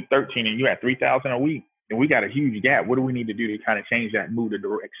 It's week 13 and you at 3,000 a week. And we got a huge gap. What do we need to do to kind of change that, move the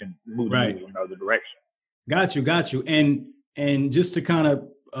direction, move in another direction? Got you. And just to kind of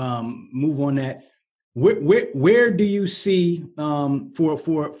move on that, where do you see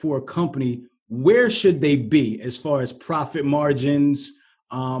for a company, where should they be as far as profit margins?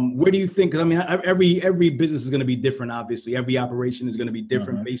 Where do you think? I mean, every business is going to be different. Obviously, every operation is going to be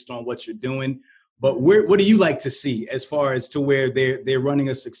different based on what you're doing. But what do you like to see as far as to where they're running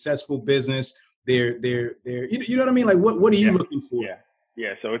a successful business? They're you know what I mean? Like what are you looking for?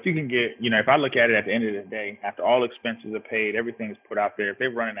 Yeah. So if you can get, if I look at it at the end of the day, after all expenses are paid, everything's put out there. If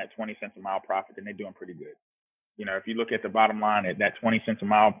they're running at 20 cents a mile profit, then they're doing pretty good. If you look at the bottom line at that 20 cents a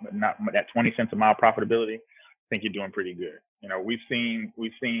mile, not that 20 cents a mile profitability, I think you're doing pretty good. We've seen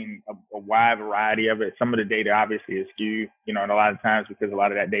a wide variety of it. Some of the data obviously is skewed, and a lot of times because a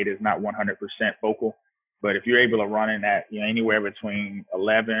lot of that data is not 100% focal. But if you're able to run in at anywhere between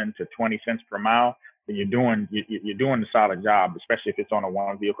 11 to 20 cents per mile, then you're doing the solid job, especially if it's on a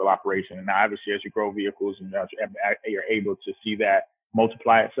 1-vehicle operation. And now obviously as you grow vehicles and you're able to see that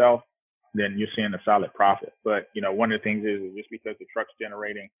multiply itself, then you're seeing a solid profit. But one of the things is just because the truck's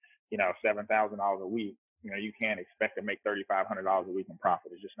generating $7,000 a week, you can't expect to make $3,500 a week in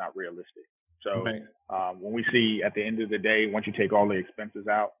profit. It's just not realistic. So when we see at the end of the day, once you take all the expenses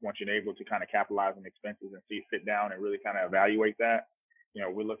out, once you're able to kind of capitalize on expenses and sit down and really kind of evaluate that,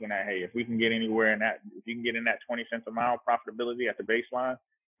 we're looking at, hey, if we can get anywhere in that, if you can get in that 20 cents a mile profitability at the baseline,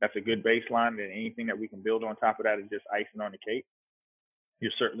 that's a good baseline. Then anything that we can build on top of that is just icing on the cake.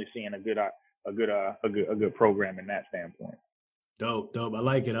 You're certainly seeing a good program in that standpoint. Dope. I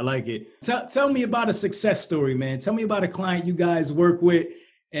like it. Tell me about a success story, man. Tell me about a client you guys work with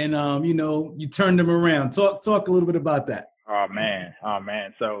and, you turned them around. Talk a little bit about that. Oh man.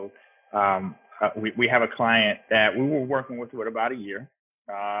 So we have a client that we were working with for about a year.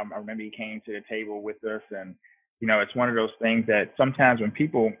 I remember he came to the table with us, and, it's one of those things that sometimes when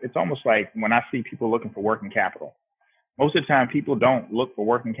people, it's almost like when I see people looking for working capital, most of the time people don't look for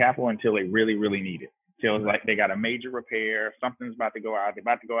working capital until they really, really need it. Till like they got a major repair, something's about to go out, they're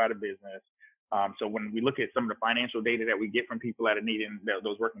about to go out of business, So when we look at some of the financial data that we get from people that are needing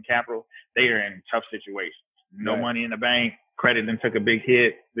those working capital, they are in tough situations. No money in the bank, credit then took a big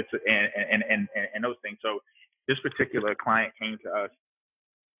hit, and those things. So this particular client came to us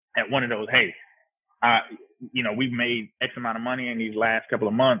at one of those, hey, we've made X amount of money in these last couple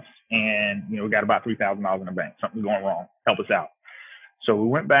of months, and we got about $3,000 in the bank. Something's going wrong. Help us out. So we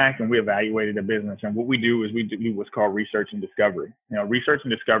went back and we evaluated the business. And what we do is we do what's called research and discovery. Research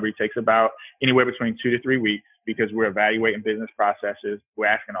and discovery takes about anywhere between 2 to 3 weeks because we're evaluating business processes. We're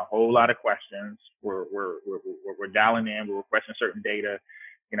asking a whole lot of questions. We're dialing in. We're requesting certain data.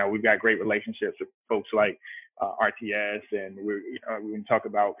 We've got great relationships with folks like RTS, and we can talk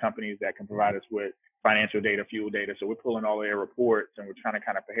about companies that can provide us with financial data, fuel data. So we're pulling all their reports and we're trying to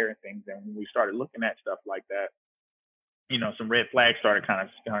kind of compare things. And when we started looking at stuff like that, some red flags started kind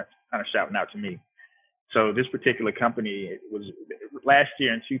of shouting out to me. So this particular company, it was last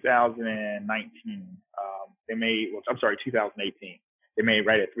year in 2019, 2018, they made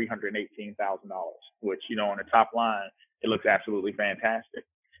right at $318,000, which, on the top line, it looks absolutely fantastic.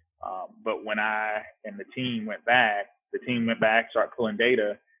 But when I and the team went back, started pulling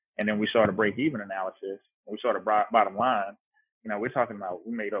data, and then we started a break-even analysis. We saw the bottom line. We're talking about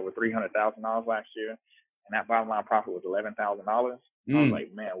we made over $300,000 last year. And that bottom line profit was $11,000. I was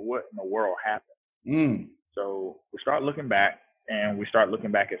like, man, what in the world happened? So we start looking back, and we start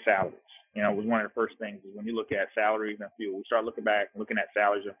looking back at salaries. It was one of the first things is when you look at salaries and fuel, we start looking back and looking at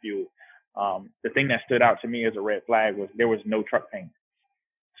salaries and fuel. The thing that stood out to me as a red flag was there was no truck payment.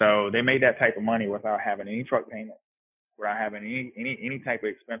 So they made that type of money without having any truck payment, without having any type of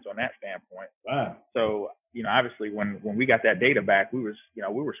expense on that standpoint. Wow. So obviously when we got that data back, we were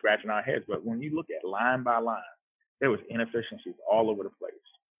scratching our heads. But when you look at line by line, there was inefficiencies all over the place.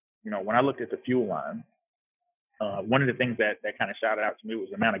 When I looked at the fuel line, one of the things that kind of shouted out to me was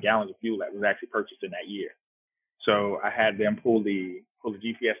the amount of gallons of fuel that was actually purchased in that year. So I had them pull the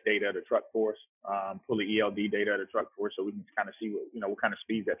GPS data of the truck force, pull the ELD data of the truck force, so we can kind of see what kind of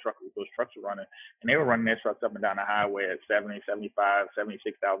speeds those trucks are running. And they were running their trucks up and down the highway at 70, 75,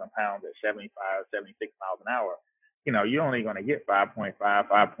 76,000 pounds at 75, 76 miles an hour. You're only going to get 5.5,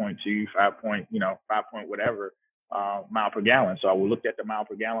 5.2, 5 point whatever mile per gallon. So I looked at the mile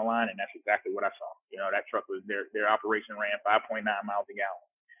per gallon line, and that's exactly what I saw. That truck was their operation ran 5.9 miles a gallon.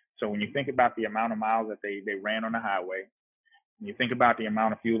 So when you think about the amount of miles that they ran on the highway, when you think about the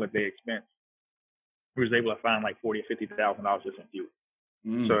amount of fuel that they expensed, we was able to find like $40,000 or $50,000 just in fuel.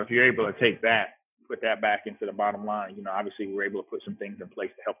 So if you're able to take that, put that back into the bottom line, obviously we were able to put some things in place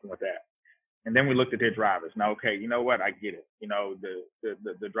to help them with that. And then we looked at their drivers. Now, okay, you know what? I get it.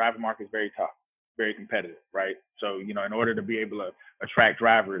 The driver market is very tough, very competitive, right? So, in order to be able to attract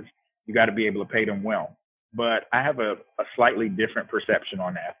drivers, you got to be able to pay them well. But I have a slightly different perception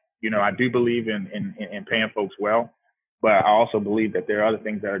on that. I do believe in paying folks well, but I also believe that there are other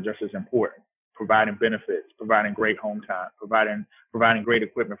things that are just as important. Providing benefits, providing great home time, providing great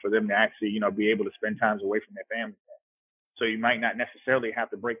equipment for them to actually, be able to spend times away from their families. So you might not necessarily have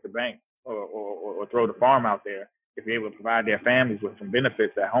to break the bank or throw the farm out there if you're able to provide their families with some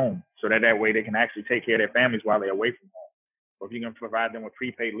benefits at home, so that way they can actually take care of their families while they're away from home. Or if you can provide them with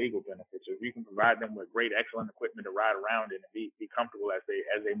prepaid legal benefits, or if you can provide them with great, excellent equipment to ride around in and be comfortable as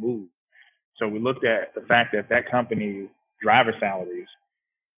they move. So we looked at the fact that company's driver salaries,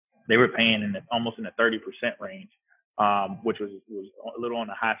 they were paying almost in the 30% range, which was a little on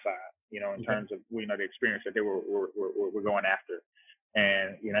the high side, in terms of the experience that they were going after.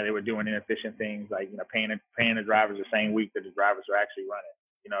 And they were doing inefficient things like paying the drivers the same week that the drivers are actually running.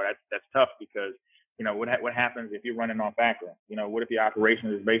 That's tough because what happens if you're running on factoring? What if your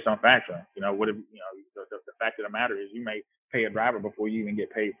operation is based on factoring? What if the fact of the matter is you may pay a driver before you even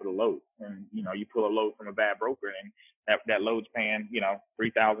get paid for the load, and you pull a load from a bad broker, and that load's paying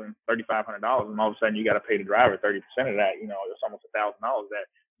 $3,000, $3,500, and all of a sudden you got to pay the driver 30% of that. It's almost $1,000 that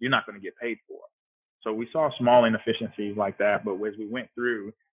you're not going to get paid for. So we saw small inefficiencies like that, but as we went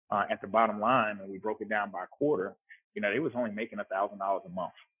through at the bottom line and we broke it down by quarter, they was only making $1,000 a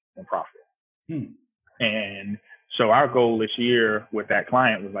month in profit. And so our goal this year with that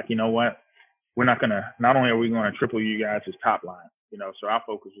client was like, we're not only are we going to triple you guys' top line, so our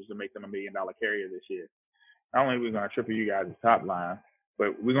focus was to make them $1 million carrier this year. Not only are we going to triple you guys' top line,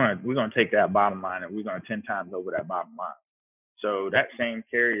 but we're going to take that bottom line and we're going to 10 times over that bottom line. So that same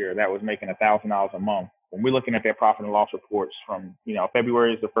carrier that was making $1,000 a month, when we're looking at their profit and loss reports from,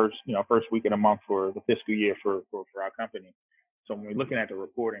 February is the first week of the month for the fiscal year for our company. So when we're looking at the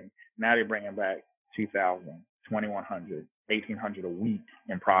reporting, now they're bringing back $2,000, $2,100, $1,800 a week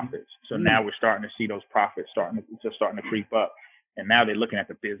in profits. So now we're starting to see those profits starting to creep up. And now they're looking at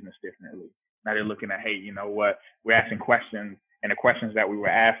the business differently. Now they're looking at, hey, you know what? We're asking questions, and the questions that we were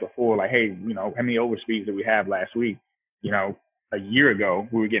asked before, like, hey, you know, how many overspeeds did we have last week? You know, a year ago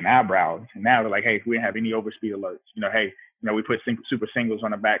we were getting eyebrows, and now they're like, hey, if we didn't have any overspeed alerts, you know, hey, you know, we put super singles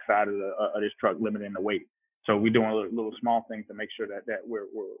on the backside of this truck, limiting the weight. So we're doing little small things to make sure that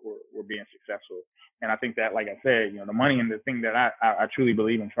we're being successful. And I think that, like I said, you know, the money and the thing that I truly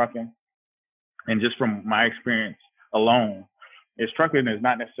believe in trucking, and just from my experience alone, is trucking is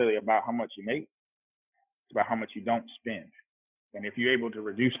not necessarily about how much you make, it's about how much you don't spend. And if you're able to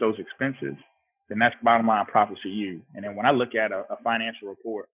reduce those expenses, then that's bottom line profit for you. And then when I look at a financial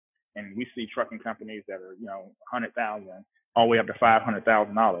report, and we see trucking companies that are, you know, 100,000 all the way up to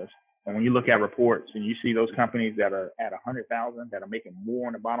 $500,000. And when you look at reports and you see those companies that are at 100,000 that are making more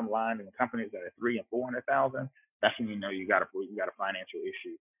on the bottom line than the companies that are 300,000 and 400,000, that's when you know you got a financial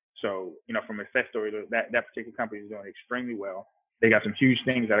issue. So, you know, from a success story, that particular company is doing extremely well. They got some huge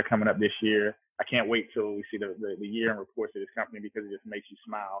things that are coming up this year. I can't wait till we see the year-end reports of this company, because it just makes you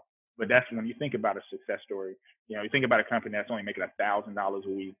smile. But that's when you think about a success story. You know, you think about a company that's only making $1,000 a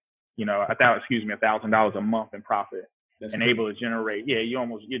week, you know, $1,000 a month in profit. That's and great. Able to generate,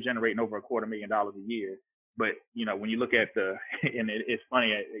 you're generating over $250,000 a year. But, you know, when you look at and it's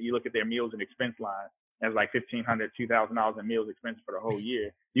funny, you look at their meals and expense line, that's like $1,500, $2,000 in meals expense for the whole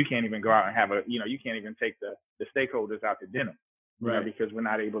year. You can't even go out and you can't even take the stakeholders out to dinner, right? You know, because we're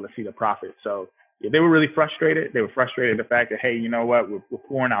not able to see the profit. So yeah, they were really frustrated. They were frustrated at the fact that, hey, you know what, we're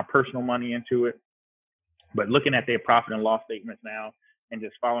pouring our personal money into it. But looking at their profit and loss statements now and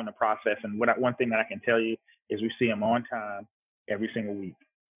just following the process, and one thing that I can tell you is we see them on time every single week.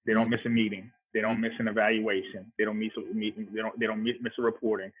 They don't miss a meeting. They don't miss an evaluation. They don't miss a meeting. They don't miss a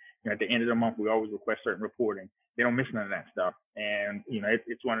reporting. You know, at the end of the month, we always request certain reporting. They don't miss none of that stuff. And, you know,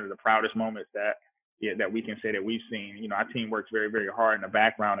 it's one of the proudest moments that we can say that we've seen. You know, our team works very, very hard in the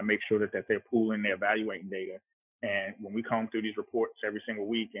background to make sure that they're pooling, they're evaluating data. And when we comb through these reports every single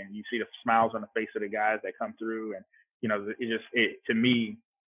week, and you see the smiles on the face of the guys that come through, and, you know, to me,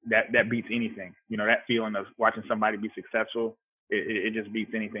 that beats anything. You know, that feeling of watching somebody be successful, it just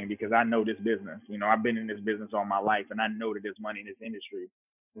beats anything, because I know this business. You know, I've been in this business all my life, and I know that there's money in this industry.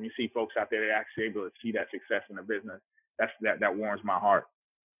 When you see folks out there that actually able to see that success in the business, that warms my heart.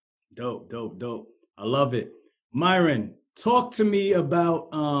 Dope. I love it. Myron, talk to me about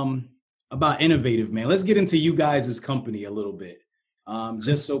Innovative, man. Let's get into you guys' company a little bit,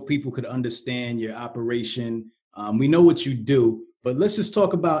 just so people could understand your operation. We know what you do, but let's just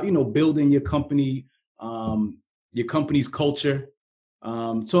talk about, you know, building your company, your company's culture.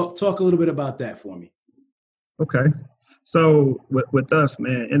 Talk a little bit about that for me. Okay. So with us,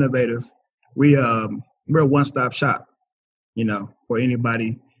 man, Innovative, we're a one-stop shop, you know, for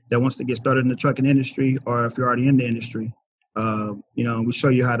anybody that wants to get started in the trucking industry, or if you're already in the industry. You know, we show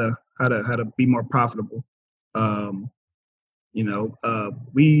you how to be more profitable. You know,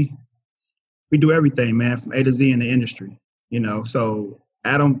 we do everything, man, from A to Z in the industry. You know, so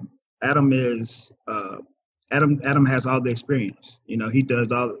Adam has all the experience. You know, he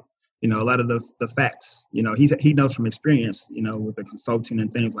does all, you know, a lot of the facts. You know, he knows from experience, you know, with the consulting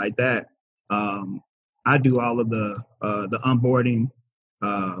and things like that. I do all of the onboarding,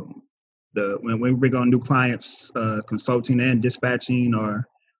 when we bring on new clients, consulting and dispatching or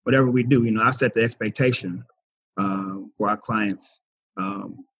whatever we do. You know, I set the expectation for our clients.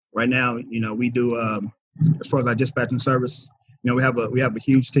 Right now, you know, we do as far as our dispatching service. You know, we have a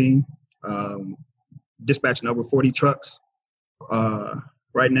huge team dispatching over 40 trucks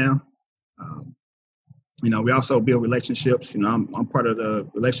right now. You know, we also build relationships. You know, I'm part of the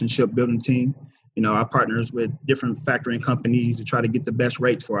relationship building team. You know, our partners with different factoring companies to try to get the best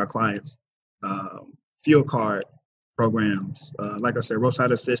rates for our clients. Fuel card programs, like I said,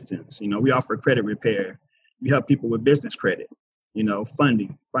 roadside assistance. You know, we offer credit repair. We help people with business credit, you know,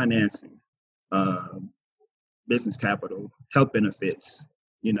 funding, financing, business capital, health benefits.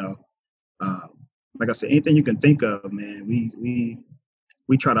 You know, like I said, anything you can think of, man,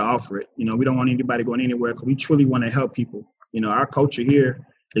 we try to offer it. You know, we don't want anybody going anywhere, because we truly want to help people. You know, our culture here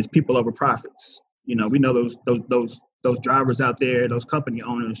is people over profits. You know, we know those drivers out there, those company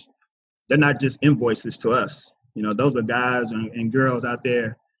owners, they're not just invoices to us. You know, those are guys and girls out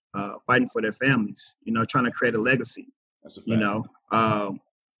there fighting for their families, you know, trying to create a legacy. That's a fact. You know,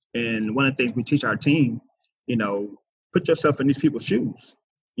 and one of the things we teach our team, you know, put yourself in these people's shoes.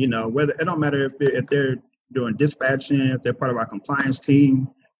 You know, whether it don't matter if they're doing dispatching, if they're part of our compliance team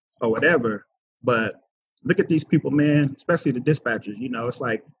or whatever, but look at these people, man, especially the dispatchers. You know, it's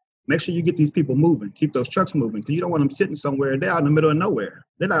like, make sure you get these people moving, keep those trucks moving, because you don't want them sitting somewhere. They're out in the middle of nowhere.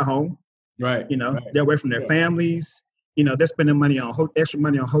 They're not home. Right. You know, right. They're away from their families. you know, they're spending money on extra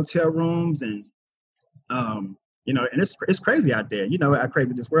money on hotel rooms and, you know, and it's crazy out there. You know how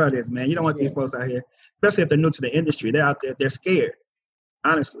crazy this world is, man. You don't want these folks out here, especially if they're new to the industry. They're out there, they're scared,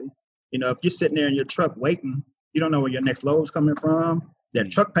 honestly. You know, if you're sitting there in your truck waiting, you don't know where your next load's coming from. That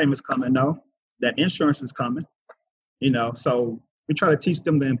truck payment's coming, though. That insurance is coming, you know. So we try to teach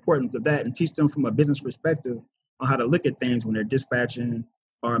them the importance of that and teach them from a business perspective on how to look at things when they're dispatching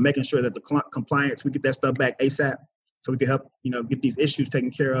or making sure that the compliance, we get that stuff back ASAP so we can help, you know, get these issues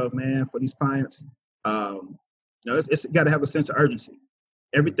taken care of, man, for these clients. You know, it's got to have a sense of urgency.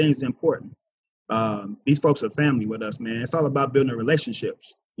 Everything's important. These folks are family with us, man. It's all about building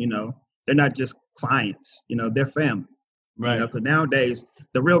relationships. You know, they're not just clients. You know, they're family. Right. You know, because nowadays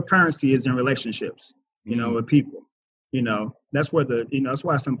the real currency is in relationships. You know, with people. You know, that's where that's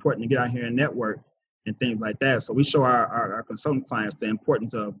why it's important to get out here and network and things like that. So we show our consultant clients the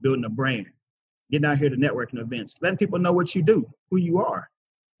importance of building a brand, getting out here to networking events, letting people know what you do, who you are.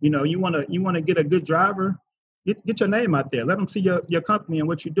 You know, you want to get a good driver. Get your name out there. Let them see your company and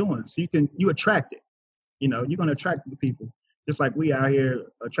what you're doing. So you attract it. You know, you're going to attract the people. Just like we out here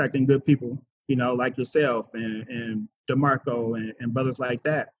attracting good people, you know, like yourself and DeMarco and brothers like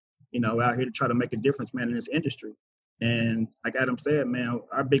that, you know, out here to try to make a difference, man, in this industry. And like Adam said, man,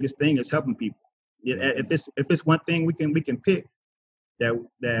 our biggest thing is helping people. If it's one thing we can pick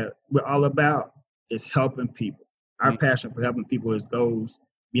that we're all about, is helping people. Our passion for helping people goes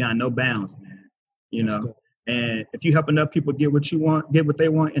beyond no bounds, man. You know. And if you help enough people get what they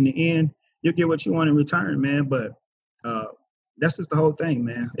want in the end, you'll get what you want in return, man. But that's just the whole thing,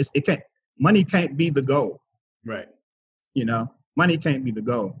 man. Money can't be the goal. Right. You know, money can't be the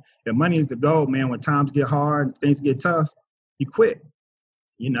goal. If money is the goal, man, when times get hard, things get tough, you quit.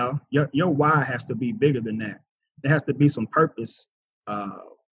 You know, your why has to be bigger than that. There has to be some purpose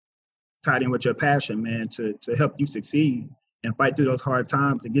tied in with your passion, man, to help you succeed and fight through those hard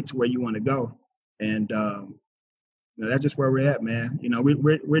times to get to where you want to go. And you know, that's just where we're at, man. You know,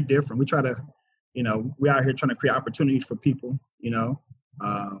 we're different. We try to, you know, we're out here trying to create opportunities for people, you know,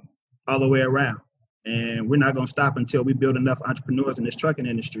 all the way around. And we're not going to stop until we build enough entrepreneurs in this trucking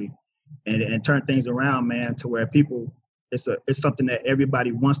industry and turn things around, man, to where people, it's something that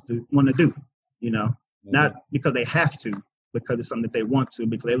everybody want to do, you know, not because they have to, because it's something that they want to,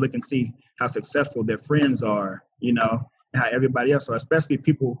 because they look and see how successful their friends are, you know, and how everybody else are, especially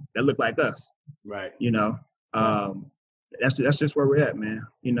people that look like us. Right. You know, that's just where we're at, man.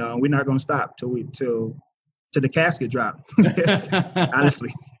 You know, we're not going to stop till the casket drop.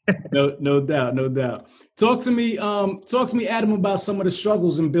 Honestly. No doubt. Talk to me, Adam, about some of the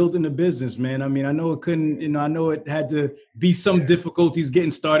struggles in building a business, man. I mean, I know I know it had to be some difficulties getting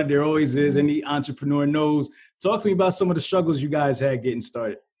started. There always is. Any entrepreneur knows. Talk to me about some of the struggles you guys had getting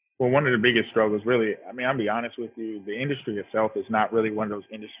started. Well, one of the biggest struggles, really, I mean, I'll be honest with you, the industry itself is not really one of those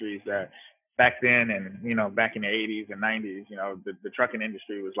industries that back then and, you know, back in the 80s and 90s, you know, the trucking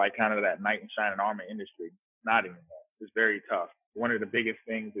industry was like kind of that knight in shining armor industry. Not anymore. It's very tough. One of the biggest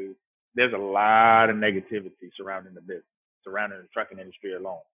things is there's a lot of negativity surrounding the business, surrounding the trucking industry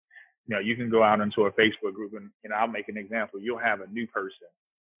alone. You know, you can go out into a Facebook group and, you know, I'll make an example. You'll have a new person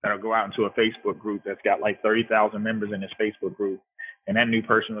that'll go out into a Facebook group that's got like 30,000 members in this Facebook group. And that new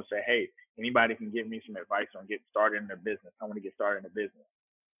person will say, hey, anybody can give me some advice on getting started in their business. I want to get started in the business.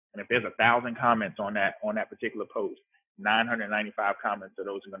 And if there's 1,000 comments on that particular post, 995 comments of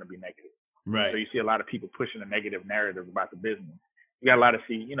those are going to be negative. Right. So you see a lot of people pushing a negative narrative about the business. You got a lot of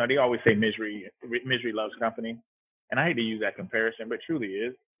you know, they always say misery loves company. And I hate to use that comparison, but truly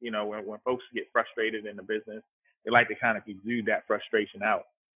is. You know, when folks get frustrated in the business, they like to kind of exude that frustration out.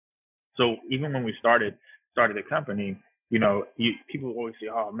 So even when we started the company, you know, people always say,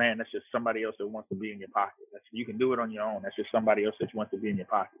 oh man, that's just somebody else that wants to be in your pocket. You can do it on your own. That's just somebody else that wants to be in your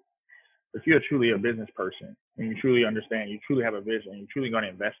pocket. If you're truly a business person and you truly understand, you truly have a vision, you're truly going to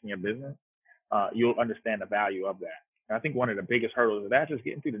invest in your business, you'll understand the value of that. And I think one of the biggest hurdles of that is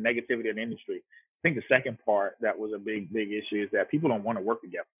getting through the negativity of the industry. I think the second part that was a big issue is that people don't want to work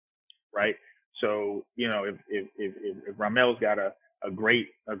together, right? So, you know, if Ramel's got a great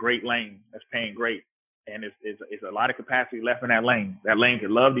lane that's paying great, and it's a lot of capacity left in that lane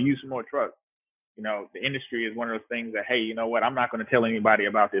could love to use some more trucks. You know, the industry is one of those things that, hey, you know what, I'm not going to tell anybody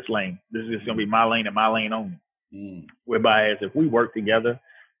about this lane. This is just going to be my lane and my lane only. Whereby as if we work together,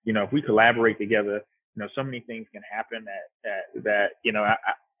 you know, if we collaborate together, you know, so many things can happen that you know,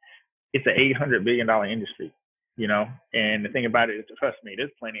 it's an $800 billion industry, you know, and the thing about it is, trust me,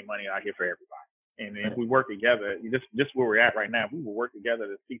 there's plenty of money out here for everybody. And if we work together, just where we're at right now, if we will work together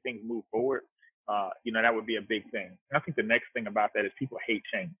to see things move forward, you know, that would be a big thing. And I think the next thing about that is people hate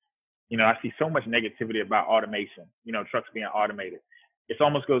change. I see so much negativity about automation, trucks being automated. It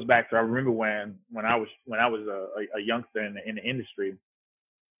almost goes back to, I remember when I was a youngster in the industry,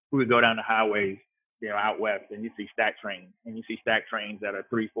 we would go down the highways, out west, and you see stack trains, and you see stack trains that are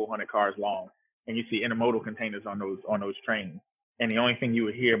 300-400 cars long, and you see intermodal containers on those trains. And the only thing you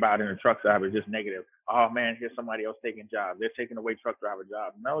would hear about in the truck side is just negative. Oh man, here's somebody else taking jobs. They're taking away truck driver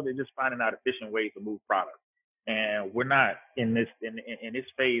jobs. No, they're just finding out efficient ways to move product. And we're not in this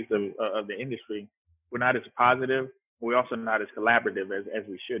phase of the industry. We're not as positive. We're also not as collaborative as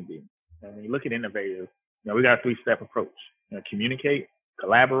we should be. And when you look at innovative, we got a 3-step approach. Communicate,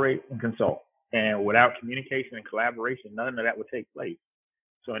 collaborate, and consult. And without communication and collaboration, none of that would take place.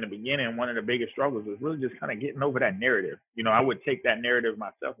 So in the beginning, one of the biggest struggles was really just kind of getting over that narrative. I would take that narrative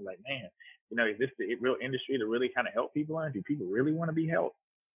myself and like, man, is this the real industry to really kind of help people? And do people really want to be helped?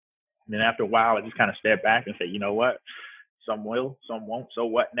 And then after a while, I just kind of step back and say, you know what? Some will, some won't. So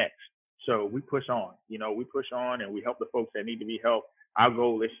what next? So we push on. We push on and we help the folks that need to be helped. Our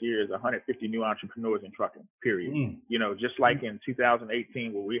goal this year is 150 new entrepreneurs in trucking, period. Just like in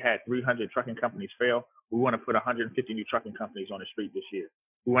 2018, where we had 300 trucking companies fail, we want to put 150 new trucking companies on the street this year.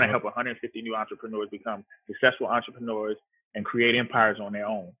 We want to help 150 new entrepreneurs become successful entrepreneurs and create empires on their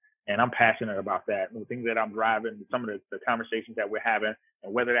own. And I'm passionate about that. The things that I'm driving, some of the conversations that we're having,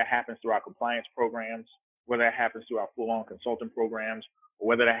 and whether that happens through our compliance programs, whether that happens through our full-on consulting programs, or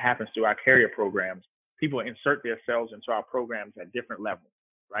whether that happens through our carrier programs, people insert themselves into our programs at different levels,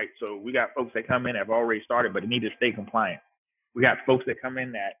 right? So we got folks that come in that have already started, but they need to stay compliant. We got folks that come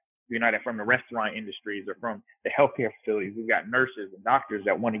in that, that from the restaurant industries or from the healthcare facilities. We've got nurses and doctors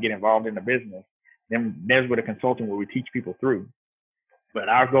that want to get involved in the business. Then there's where the consulting where we teach people through. But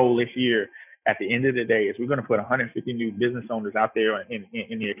our goal this year, at the end of the day, is we're going to put 150 new business owners out there in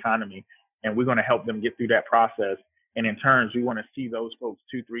the economy, and we're going to help them get through that process. And in turn, we want to see those folks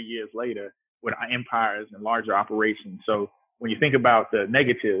 2-3 years later with our empires and larger operations. So when you think about the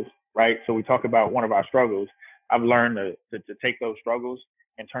negatives, right? So we talk about one of our struggles. I've learned to take those struggles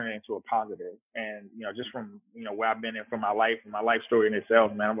and turn it into a positive. And, just from, where I've been in from my life and my life story in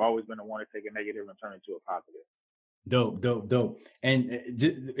itself, man, I've always been the one to take a negative and turn it into a positive. Dope. And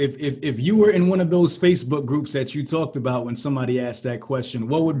if you were in one of those Facebook groups that you talked about when somebody asked that question,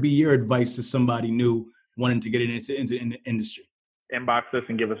 what would be your advice to somebody new wanting to get into the industry? Inbox us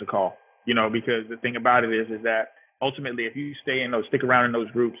and give us a call, because the thing about it is that ultimately, if you stick around in those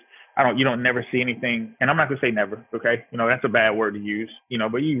groups, you don't never see anything. And I'm not going to say never. Okay. That's a bad word to use,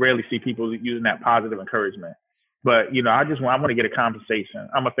 but you rarely see people using that positive encouragement. But, I want to get a conversation.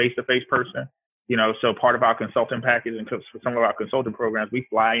 I'm a face-to-face person. So part of our consulting package and for some of our consulting programs, we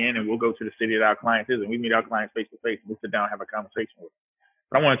fly in and we'll go to the city that our client is and we meet our clients face to face and we'll sit down and have a conversation with them.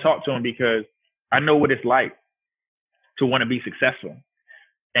 But I want to talk to them because I know what it's like to want to be successful.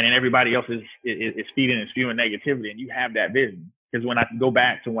 And then everybody else is feeding and spewing negativity, and you have that vision. Because when I go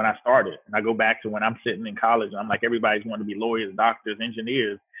back to when I started and I go back to when I'm sitting in college and I'm like, everybody's wanting to be lawyers, doctors,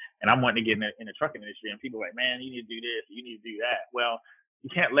 engineers, and I'm wanting to get in the trucking industry, and people are like, man, you need to do this, you need to do that. Well, you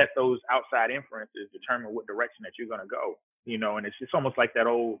can't let those outside influences determine what direction that you're going to go, and it's just almost like that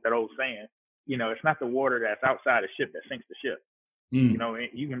old saying, it's not the water that's outside the ship that sinks the ship.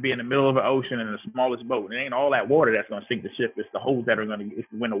 You can be in the middle of an ocean in the smallest boat, and it ain't all that water that's going to sink the ship. It's the holes that are it's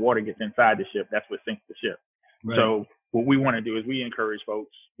when the water gets inside the ship, that's what sinks the ship. Right. So what we want to do is we encourage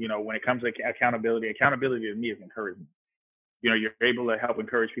folks, when it comes to accountability to me is encouragement. You're able to help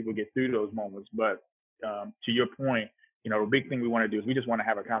encourage people get through those moments. But to your point, the big thing we want to do is we just want to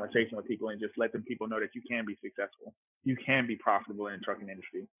have a conversation with people and just let them people know that you can be successful. You can be profitable in the trucking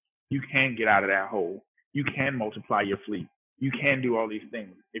industry. You can get out of that hole. You can multiply your fleet. You can do all these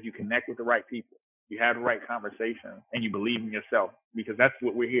things if you connect with the right people, you have the right conversation, and you believe in yourself, because that's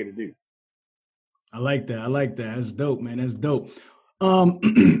what we're here to do. I like that. That's dope, man. That's dope.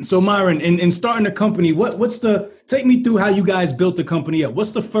 So Myron, in starting the company, take me through how you guys built the company up.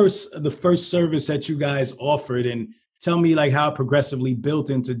 What's the first service that you guys offered, and tell me like how it progressively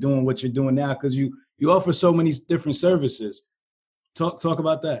built into doing what you're doing now? Because you offer so many different services. Talk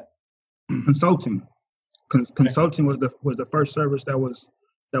about that. Consulting. Consulting was the first service that was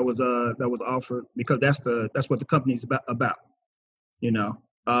offered, because that's what the company's about.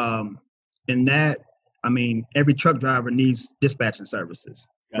 And that, I mean, every truck driver needs dispatching services,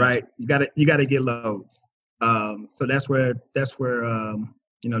 gotcha. Right? You gotta get loads. So that's where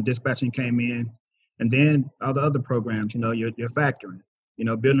dispatching came in, and then all the other programs. Your factoring.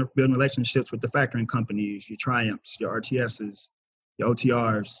 Building relationships with the factoring companies, your Triumphs, your RTSs, your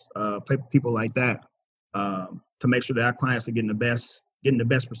OTRs, people like that. To make sure that our clients are getting the best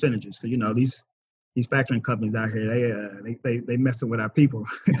percentages, because these factoring companies out here, they messing with our people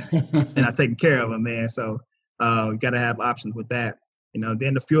and not taking care of them, man. So you got to have options with that.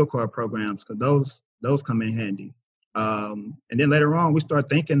 Then the fuel card programs, because those come in handy. And then later on, we start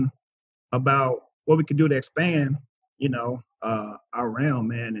thinking about what we could do to expand, our realm,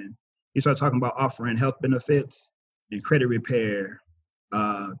 man. And you start talking about offering health benefits and credit repair,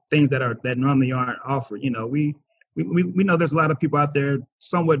 things that normally aren't offered. We know there's a lot of people out there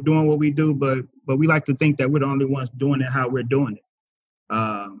somewhat doing what we do, but we like to think that we're the only ones doing it how we're doing it.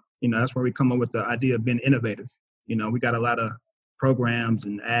 That's where we come up with the idea of being innovative. We got a lot of programs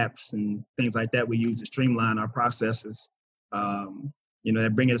and apps and things like that we use to streamline our processes.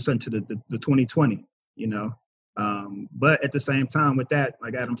 That bring us into the 2020. But at the same time, with that,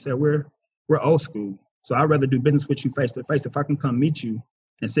 like Adam said, we're old school. So I'd rather do business with you face to face. If I can come meet you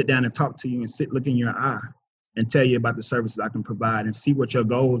and sit down and talk to you and look in your eye and tell you about the services I can provide and see what your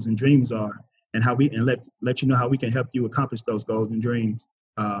goals and dreams are and how let you know how we can help you accomplish those goals and dreams.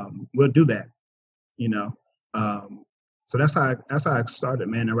 We'll do that. So that's how I started,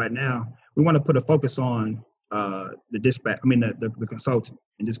 man. And right now we want to put a focus on the dispatch. I mean the consultant,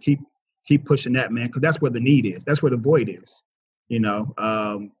 and just keep pushing that, man, because that's where the need is. That's where the void is.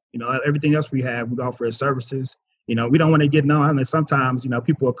 Everything else we offer as services. We don't want to get known. I mean, sometimes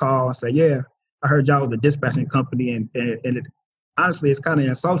people will call and say, "Yeah, I heard y'all was a dispatching company," and it, honestly, it's kind of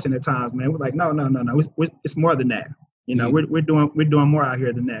insulting at times, man. We're like, no, it's more than that. We're doing more out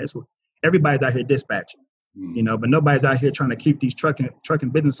here than that. Everybody's out here dispatching. But nobody's out here trying to keep these trucking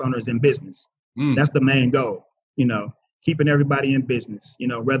business owners in business. That's the main goal, keeping everybody in business,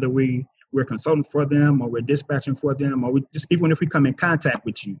 whether we're consulting for them or we're dispatching for them, or even if we come in contact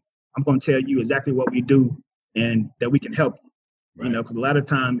with you, I'm going to tell you exactly what we do and that we can help you, right. Because a lot of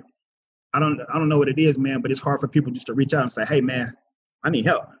time, I don't know what it is, man, but it's hard for people just to reach out and say, "Hey, man, I need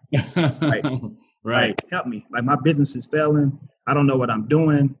help." Right. Like, help me. Like, my business is failing. I don't know what I'm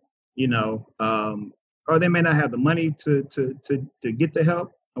doing, or they may not have the money to get the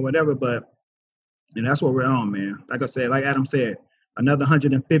help or whatever, but that's what we're on, man. Like I said, like Adam said, another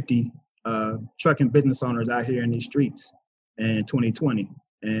 150 trucking business owners out here in these streets in 2020.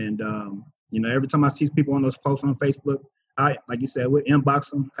 And, every time I see people on those posts on Facebook, like you said, we'll inbox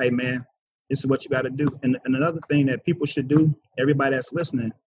them. "Hey, man, this is what you got to do." And another thing that people should do, everybody that's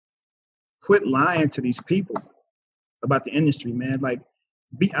listening, quit lying to these people about the industry, man. Like,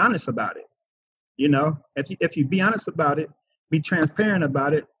 be honest about it. If you be honest about it, be transparent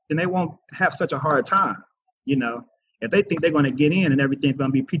about it, then they won't have such a hard time. If they think they're going to get in and everything's going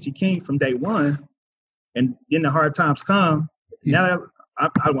to be peachy keen from day one, and then the hard times come, now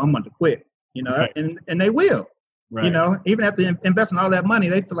I'm going to quit. Right. and they will. Right. Even after investing all that money,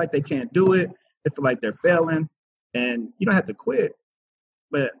 they feel like they can't do it. They feel like they're failing, and you don't have to quit.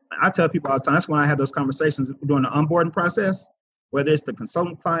 But I tell people all the time, that's when I have those conversations during the onboarding process, whether it's the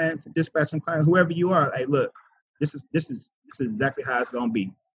consultant clients, the dispatching clients, whoever you are. Hey, look, this is exactly how it's gonna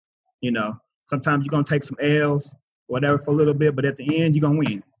be. Sometimes you're gonna take some L's, whatever, for a little bit, but at the end you're gonna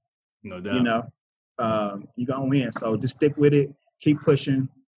win. No doubt. You're gonna win. So just stick with it, keep pushing.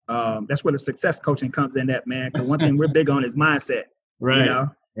 That's where the success coaching comes in, that, man. Because one thing we're big on is mindset. Right.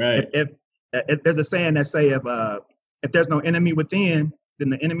 Right. If there's a saying that say if there's no enemy within, then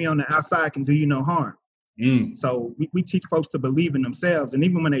the enemy on the outside can do you no harm. So we teach folks to believe in themselves, and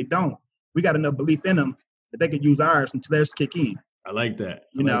even when they don't, we got enough belief in them that they could use ours until theirs kick in. I like that.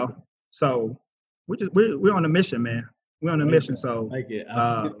 So we're on a mission, man. We're on a mission. So I like it.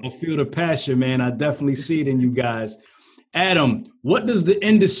 I feel the passion, man. I definitely see it in you guys. Adam, what does the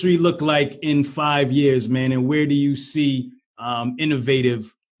industry look like in 5 years, man? And where do you see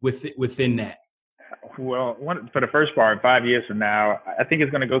innovative within that? Well, for the first part, 5 years from now, I think it's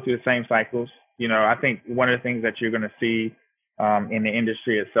going to go through the same cycles. I think one of the things that you're going to see in the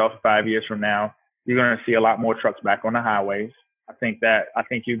industry itself 5 years from now, you're going to see a lot more trucks back on the highways. I think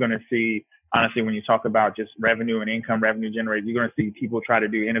you're going to see, honestly, when you talk about just revenue and income revenue generated, you're going to see people try to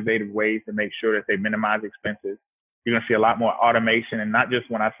do innovative ways to make sure that they minimize expenses. You're going to see a lot more automation, and not just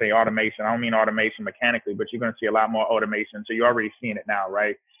when I say automation, I don't mean automation mechanically, but you're going to see a lot more automation. So you're already seeing it now,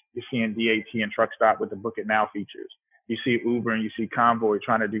 right? You're seeing DAT and Truck Stop with the Book It Now features. You see Uber and you see Convoy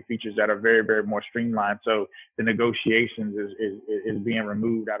trying to do features that are very, very more streamlined. So the negotiations is being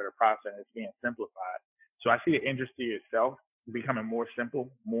removed out of the process. It's being simplified. So I see the industry itself becoming more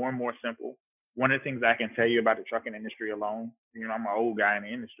simple, more and more simple. One of the things I can tell you about the trucking industry alone, I'm an old guy in the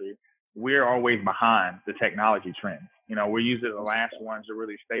industry, we're always behind the technology trends. We're usually the last ones to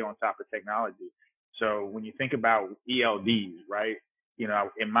really stay on top of technology. So when you think about ELDs, right?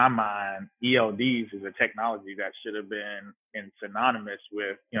 in my mind, ELDs is a technology that should have been synonymous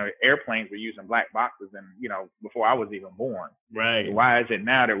with, airplanes were using black boxes and, before I was even born. Right. So why is it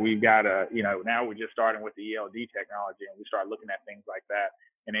now that we've got now we're just starting with the ELD technology and we start looking at things like that.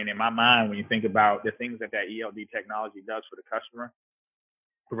 And then in my mind, when you think about the things that ELD technology does for the customer,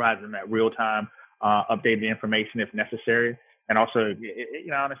 provides them that real-time updated information if necessary. And also,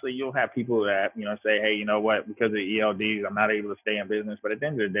 honestly, you'll have people that, say, hey, you know what, because of the ELDs, I'm not able to stay in business. But at the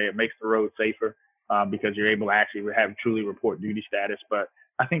end of the day, it makes the road safer because you're able to actually have truly report duty status. But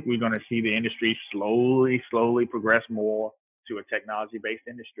I think we're going to see the industry slowly progress more to a technology-based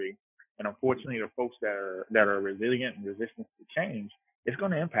industry. And unfortunately, the folks that are resilient and resistant to change, it's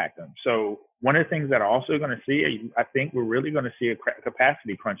going to impact them. So one of the things that are also going to see, I think we're really going to see a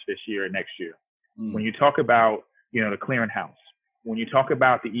capacity crunch this year and next year. When you talk about, the clearinghouse, when you talk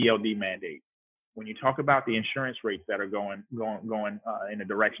about the ELD mandate, when you talk about the insurance rates that are going in the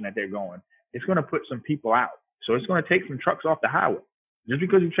direction that they're going, it's going to put some people out. So it's going to take some trucks off the highway. Just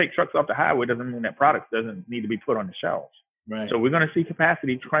because you take trucks off the highway doesn't mean that product doesn't need to be put on the shelves. Right. So we're going to see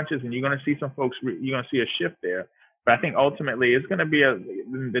capacity crunches, and you're going to see some folks. You're going to see a shift there. But I think ultimately it's going to be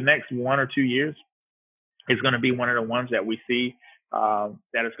the next 1 or 2 years. It's going to be one of the ones that we see that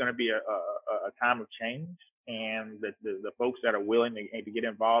it's going to be a time of change, and the folks that are willing to get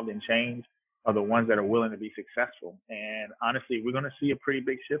involved in change are the ones that are willing to be successful. And honestly, we're going to see a pretty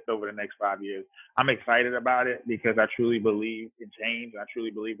big shift over the next 5 years. I'm excited about it because I truly believe in change. I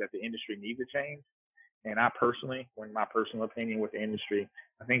truly believe that the industry needs a change. And I personally, in my personal opinion with the industry,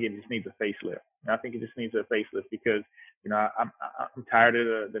 I think it just needs a facelift. I think it just needs a facelift because, I'm tired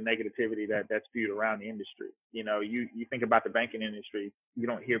of the negativity that's spewed around the industry. You think about the banking industry, you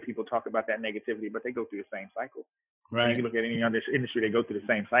don't hear people talk about that negativity, but they go through the same cycle. Right. When you look at any other industry, they go through the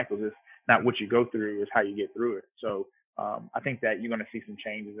same cycles. It's not what you go through, it's how you get through it. So I think that you're going to see some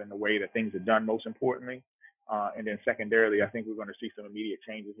changes in the way that things are done, most importantly. And then secondarily, I think we're going to see some immediate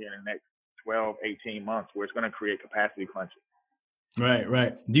changes here in the next 12, 18 months where it's going to create capacity crunches.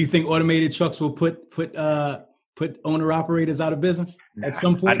 Right. Do you think automated trucks will put owner operators out of business at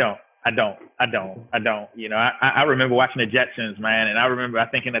some point? I don't. I remember watching the Jetsons, man. And I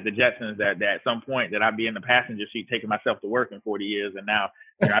thinking at the Jetsons that at some point that I'd be in the passenger seat taking myself to work in 40 years. And now,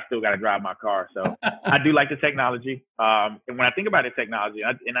 I still got to drive my car. So I do like the technology. And when I think about the technology,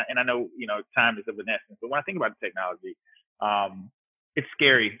 I know, time is of an essence, but when I think about the technology, it's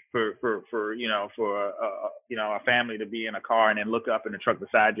scary for a family to be in a car and then look up in the truck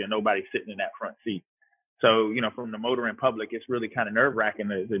beside you and nobody's sitting in that front seat. So, from the motoring public, it's really kind of nerve-wracking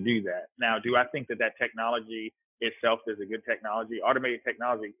to do that. Now, do I think that technology itself is a good technology? Automated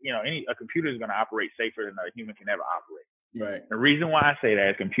technology, a computer is going to operate safer than a human can ever operate. Right. The reason why I say that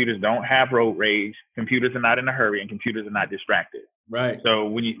is computers don't have road rage, computers are not in a hurry, and computers are not distracted. Right. So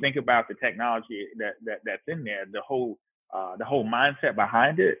when you think about the technology that's in there, the whole mindset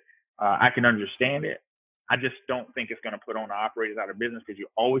behind it, I can understand it. I just don't think it's going to put owner operators out of business because you're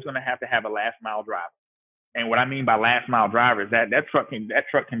always going to have a last mile driver. And what I mean by last mile driver is that truck can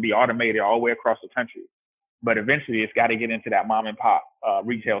be automated all the way across the country, but eventually it's got to get into that mom and pop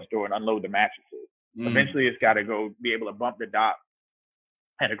retail store and unload the mattresses. Eventually it's got to go be able to bump the dock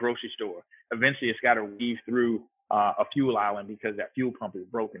at a grocery store. Eventually it's got to weave through a fuel island because that fuel pump is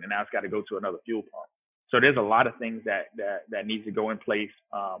broken, and now it's got to go to another fuel pump. So there's a lot of things that needs to go in place.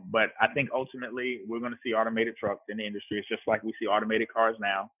 But I think ultimately we're going to see automated trucks in the industry. It's just like we see automated cars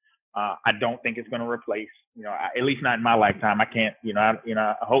now. I don't think it's going to replace, at least not in my lifetime. I can't,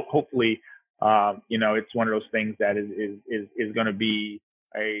 hopefully, it's one of those things that is going to be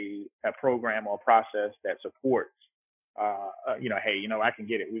a program or a process that supports, hey, I can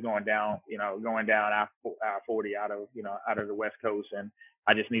get it. We're going down I-40 out of the West Coast, and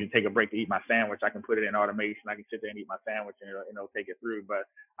I just need to take a break to eat my sandwich. I can put it in automation. I can sit there and eat my sandwich, and it'll take it through. But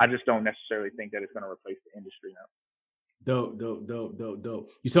I just don't necessarily think that it's going to replace the industry now. Dope.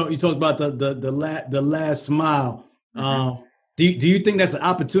 You talked about the last mile. Do you think that's an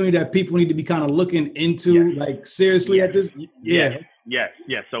opportunity that people need to be kind of looking into, like seriously at this? Yeah. Yes.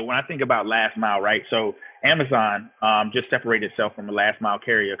 So when I think about last mile, right? So Amazon just separated itself from a last mile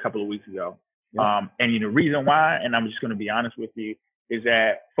carrier a couple of weeks ago. And the reason why, and I'm just going to be honest with you, is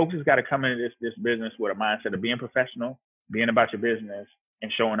that folks has got to come into this business with a mindset of being professional, being about your business,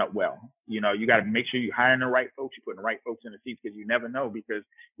 and showing up well. You got to make sure you're hiring the right folks, you're putting the right folks in the seats, because you never know, because,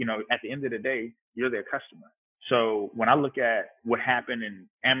 at the end of the day, you're their customer. So when I look at what happened in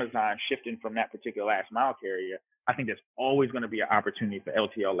Amazon shifting from that particular last mile carrier, I think there's always going to be an opportunity for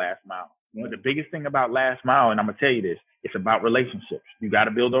LTL last mile. Yeah. But the biggest thing about last mile, and I'm going to tell you this, it's about relationships. You got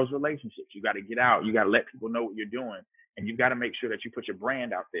to build those relationships. You got to get out. You got to let people know what you're doing. And you've got to make sure that you put your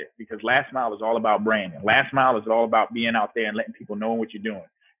brand out there, because last mile is all about branding. Last mile is all about being out there and letting people know what you're doing.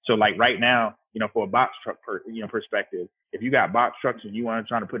 So like right now, for a box truck perspective, if you got box trucks and you want to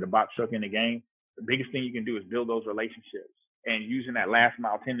try to put the box truck in the game, the biggest thing you can do is build those relationships and using that last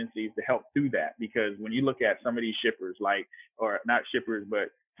mile tendencies to help through that. Because when you look at some of these shippers, or not shippers, but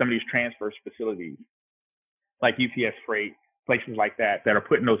some of these transfer facilities like UPS Freight, places like that are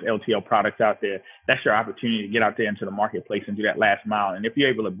putting those LTL products out there, that's your opportunity to get out there into the marketplace and do that last mile. And if you're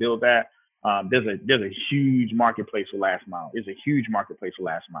able to build that, there's a huge marketplace for last mile. There's a huge marketplace for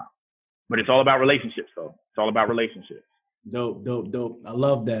last mile. But it's all about relationships, though. It's all about relationships. Dope. I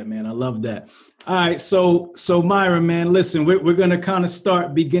love that, man. I love that. All right. So Myron, man, listen, we're going to kind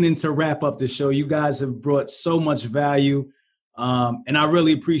of beginning to wrap up the show. You guys have brought so much value. And I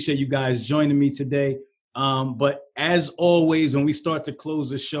really appreciate you guys joining me today. But as always, when we start to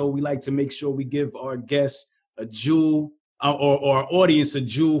close the show, we like to make sure we give our guests a jewel or our audience a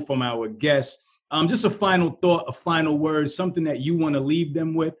jewel from our guests. Just a final thought, a final word, something that you want to leave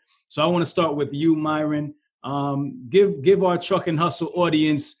them with. So I want to start with you, Myron. Give our Truck and Hustle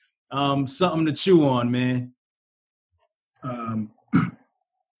audience something to chew on, man.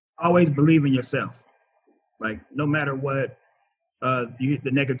 Always believe in yourself. Like, no matter what the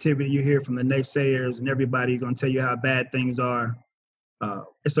negativity you hear from the naysayers and everybody going to tell you how bad things are.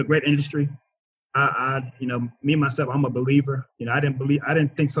 It's a great industry. Me myself, I'm a believer. I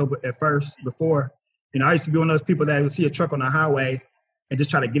didn't think so at first before. I used to be one of those people that would see a truck on the highway and just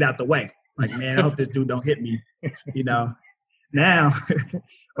try to get out the way. Like, man, I hope this dude don't hit me. Now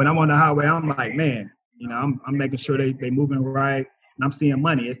when I'm on the highway, I'm like, man, I'm making sure they moving right, and I'm seeing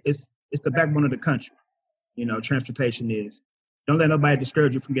money. It's the backbone of the country. Transportation is. Don't let nobody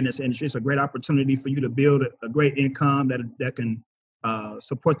discourage you from getting this industry. It's a great opportunity for you to build a great income that can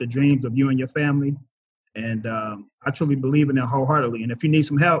support the dreams of you and your family. And I truly believe in it wholeheartedly. And if you need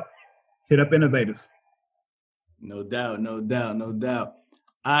some help, hit up Innovative. No doubt.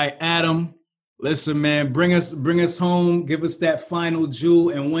 All right, Adam, listen, man, bring us home. Give us that final jewel.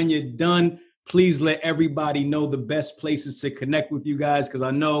 And when you're done, please let everybody know the best places to connect with you guys, because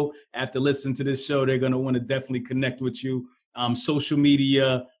I know after listening to this show, they're going to want to definitely connect with you. Social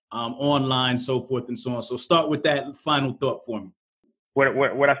media, online, so forth and so on. So start with that final thought for me.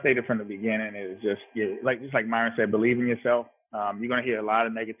 What I stated from the beginning is just like Myron said, believe in yourself. You're going to hear a lot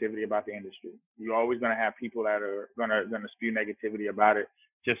of negativity about the industry. You're always going to have people that are going to spew negativity about it.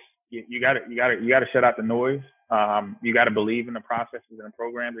 Just you got to shut out the noise. You got to believe in the processes and the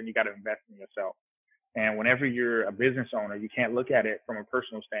programs, and you got to invest in yourself. And whenever you're a business owner, you can't look at it from a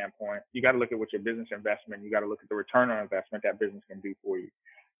personal standpoint. You got to look at what your business investment. You got to look at the return on investment that business can do for you.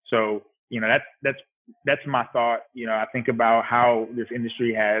 So that's my thought. I think about how this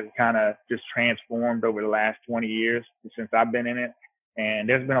industry has kind of just transformed over the last 20 years since I've been in it. And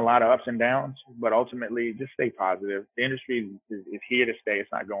there's been a lot of ups and downs, but ultimately just stay positive. The industry is here to stay. It's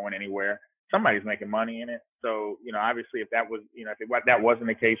not going anywhere. Somebody's making money in it. So, obviously if that was, if that wasn't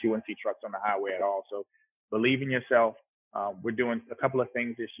the case, you wouldn't see trucks on the highway at all. So believe in yourself. We're doing a couple of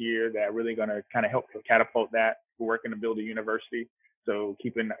things this year that are really going to kind of help catapult that. We're working to build a university. So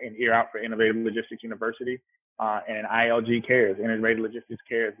keep an ear out for Innovative Logistics University. And ILG Cares, Integrated Logistics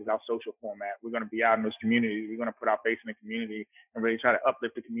Cares, is our social format. We're going to be out in those communities. We're going to put our face in the community and really try to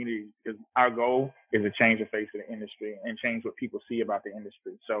uplift the community, because our goal is to change the face of the industry and change what people see about the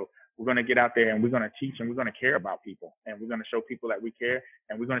industry. So we're going to get out there and we're going to teach and we're going to care about people, and we're going to show people that we care,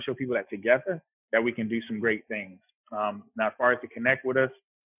 and we're going to show people that together that we can do some great things. Now, as far as to connect with us,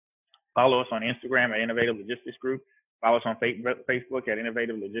 follow us on Instagram at Innovative Logistics Group. Follow us on Facebook at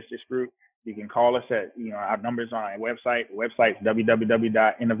Innovative Logistics Group. You can call us at, our numbers on our website. The website is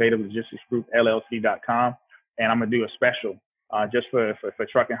www.innovativelegisticsgroupllc.com. And I'm going to do a special just for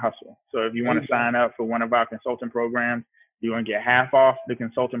Truck and Hustle. So if you want to sign up for one of our consulting programs, you're going to get half off the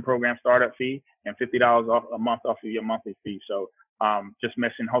consulting program startup fee and $50 off a month off of your monthly fee. So just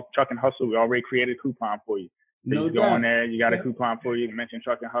mention Truck and Hustle. We already created a coupon for you. So you go on there, you got a coupon for you. You can mention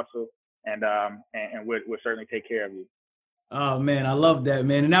Truck and Hustle. And we'll certainly take care of you. Oh man, I love that,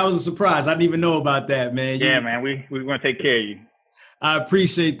 man. And that was a surprise. I didn't even know about that, man. Yeah, man, we're going to take care of you. I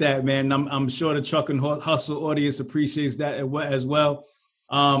appreciate that, man. I'm sure the Truck and Hustle audience appreciates that as well.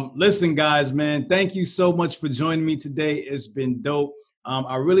 Listen, guys, man, thank you so much for joining me today. It's been dope.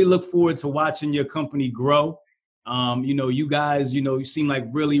 I really look forward to watching your company grow. You guys, you seem like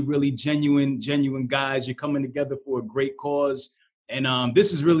really, really genuine guys. You're coming together for a great cause. And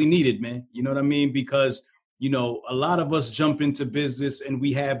this is really needed, man. You know what I mean? Because, you know, a lot of us jump into business and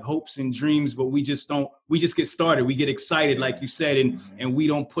we have hopes and dreams, but we just get started. We get excited, like you said, and we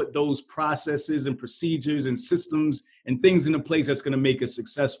don't put those processes and procedures and systems and things into place that's going to make us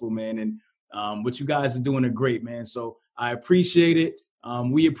successful, man. And what you guys are doing are great, man. So I appreciate it.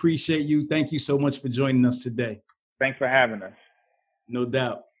 We appreciate you. Thank you so much for joining us today. Thanks for having us. No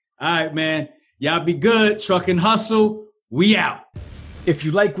doubt. All right, man. Y'all be good. Truck and Hustle. We out. If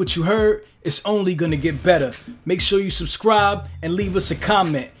you like what you heard, it's only going to get better. Make sure you subscribe and leave us a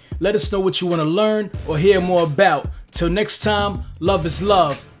comment. Let us know what you want to learn or hear more about. Till next time, love is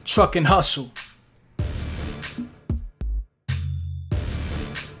love. Truck and Hustle.